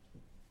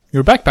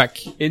Your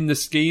backpack. in the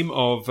scheme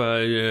of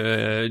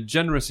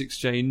generous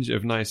exchange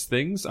of nice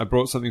things, I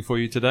brought something for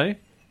you today.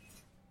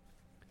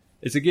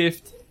 It's a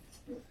gift.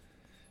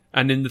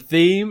 And in the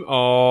theme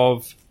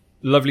of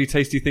lovely,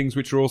 tasty things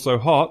which are also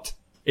hot,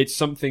 it's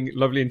something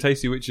lovely and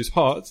tasty which is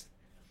hot.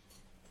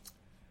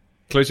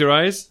 Close your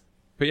eyes.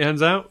 Put your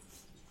hands out.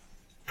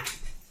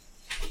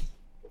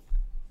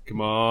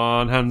 Come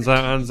on, hands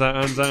out, hands out,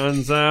 hands out,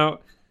 hands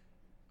out.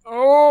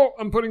 Oh,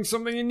 I'm putting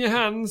something in your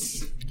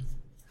hands.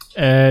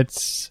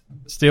 It's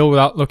still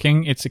without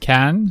looking. It's a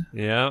can.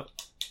 Yeah,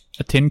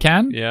 A tin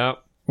can. yeah,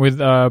 With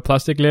a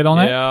plastic lid on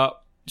it. yeah,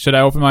 Should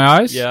I open my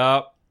eyes?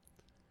 yeah.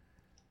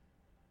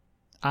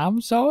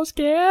 I'm so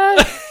scared.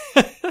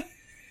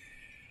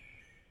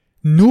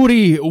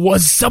 Nori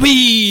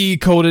wasabi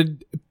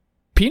coated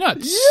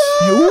peanuts.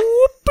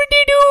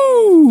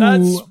 Whoopity-doo.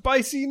 That's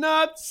spicy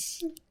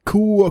nuts.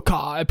 Cool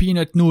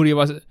peanut nori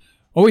was.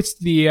 Oh, it's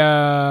the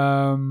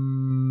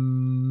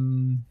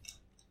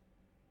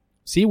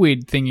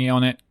seaweed thingy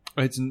on it.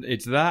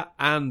 It's that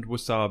and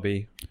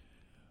wasabi.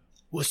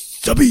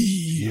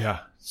 Wasabi. Yeah.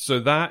 So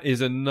that is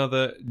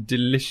another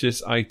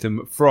delicious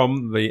item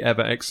from the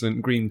ever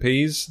excellent green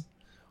peas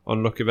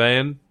on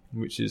Lokavean,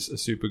 which is a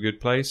super good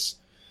place.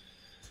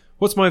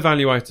 What's my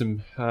value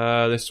item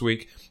this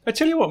week? I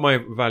tell you what my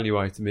value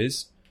item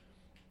is.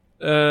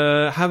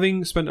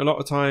 Having spent a lot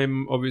of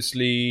time,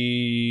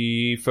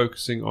 obviously,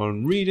 focusing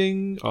on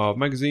reading of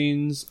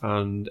magazines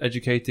and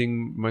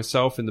educating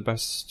myself in the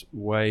best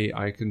way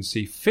I can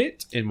see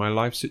fit in my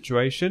life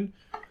situation,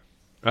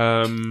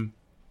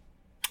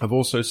 I've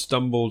also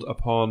stumbled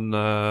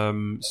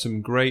upon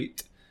some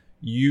great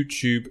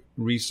YouTube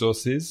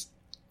resources.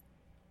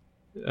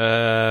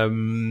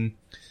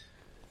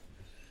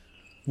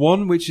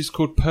 One which is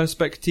called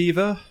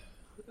Perspectiva.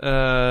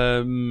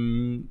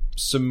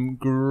 Some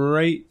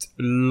great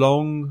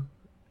long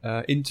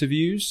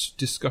interviews,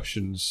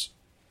 discussions.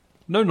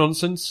 No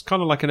nonsense,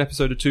 kind of like an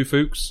episode of Two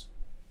Fooks,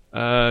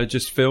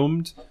 just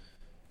filmed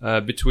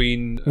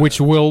between... Which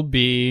will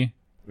be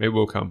It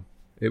will come.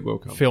 It will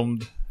come.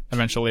 filmed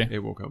eventually. It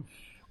will come.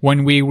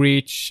 When we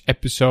reach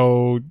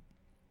episode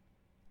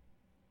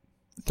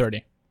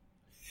 30.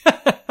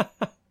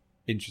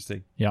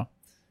 Interesting. Yeah.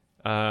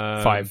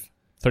 35.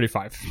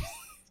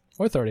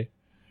 Or 30.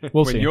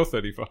 We'll when see. you're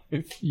 35.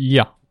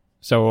 Yeah.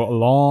 So a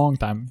long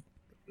time.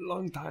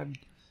 Long time.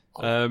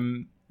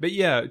 But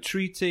yeah,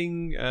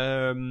 treating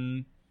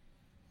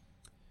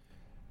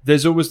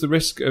There's always the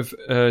risk of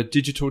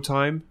digital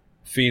time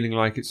feeling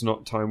like it's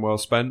not time well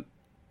spent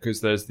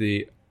because there's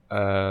the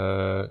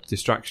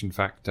distraction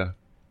factor.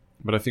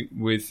 But I think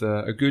with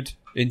a good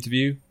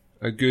interview,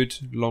 a good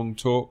long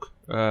talk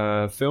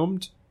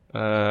filmed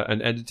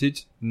and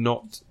edited,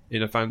 not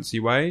in a fancy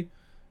way,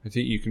 I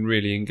think you can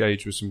really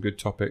engage with some good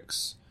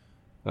topics.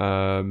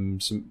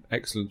 Some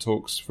excellent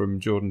talks from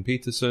Jordan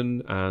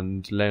Peterson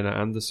and Lena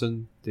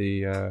Anderson,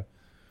 the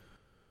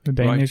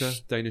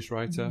Danish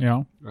writer.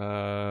 Yeah.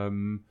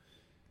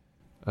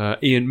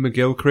 Ian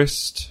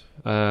McGilchrist,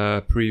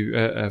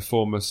 a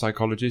former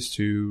psychologist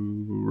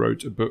who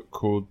wrote a book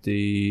called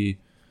The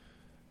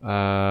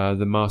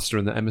Master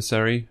and the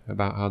Emissary,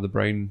 about how the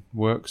brain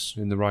works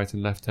in the right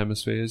and left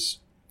hemispheres.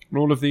 And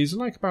all of these are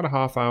like about a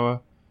half hour,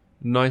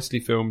 nicely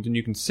filmed, and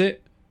you can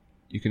sit,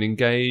 you can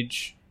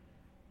engage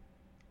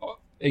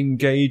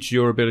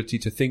your ability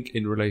to think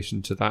in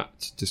relation to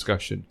that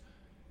discussion.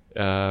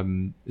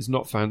 It's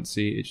not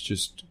fancy, it's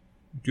just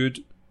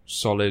good,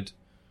 solid,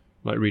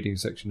 like reading a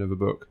section of a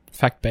book.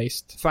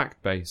 Fact-based.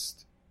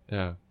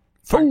 Yeah.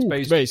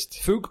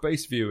 Fook-based.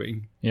 Fook-based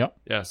viewing. Yeah.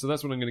 Yeah, so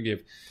that's what I'm going to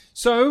give.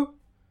 So,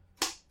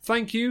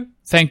 thank you.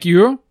 Thank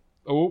you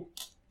Oh,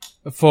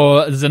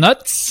 for the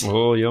nuts.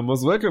 oh, you're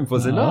most welcome for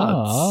the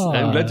nuts.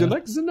 I'm glad you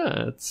like the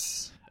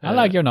nuts. I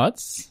like your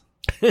nuts.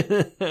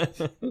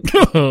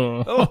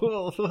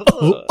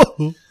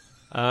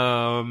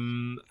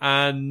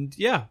 And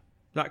yeah,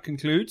 that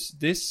concludes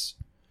this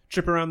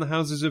trip around the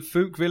houses of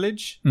Fook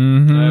Village,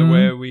 Mm-hmm.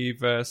 where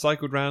we've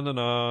cycled round on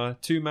our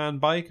 2-man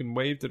bike and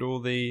waved at all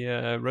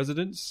the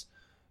residents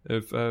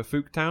of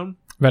Fook Town,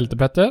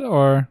 Veltepetter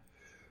or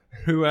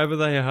whoever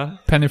they are,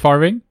 penny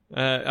farthing.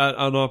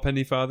 on our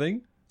penny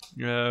farthing.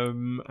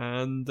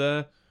 And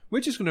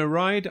we're just going to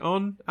ride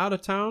on out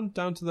of town,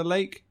 down to the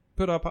lake,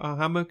 put up our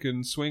hammock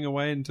and swing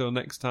away until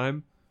next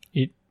time.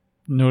 Eat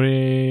some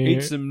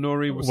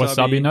nori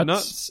wasabi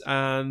nuts.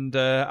 And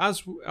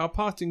as our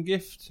parting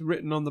gift,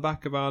 written on the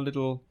back of our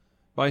little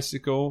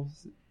bicycle,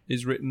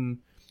 is written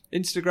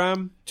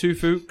Instagram, 2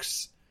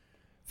 Fooks,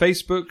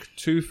 Facebook,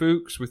 2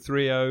 Fooks with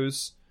 3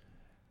 O's,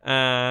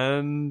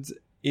 and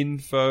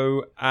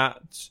info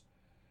at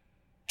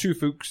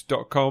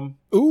 2fooks.com.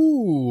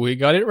 Ooh, we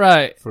got it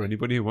right. For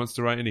anybody who wants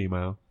to write an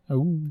email.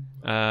 Ooh.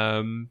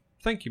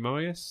 Thank you,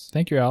 Marius.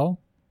 Thank you, Al.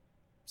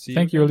 See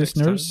Thank you, again next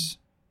listeners,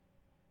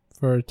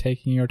 for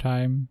taking your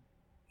time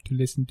to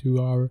listen to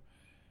our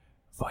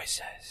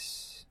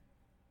voices.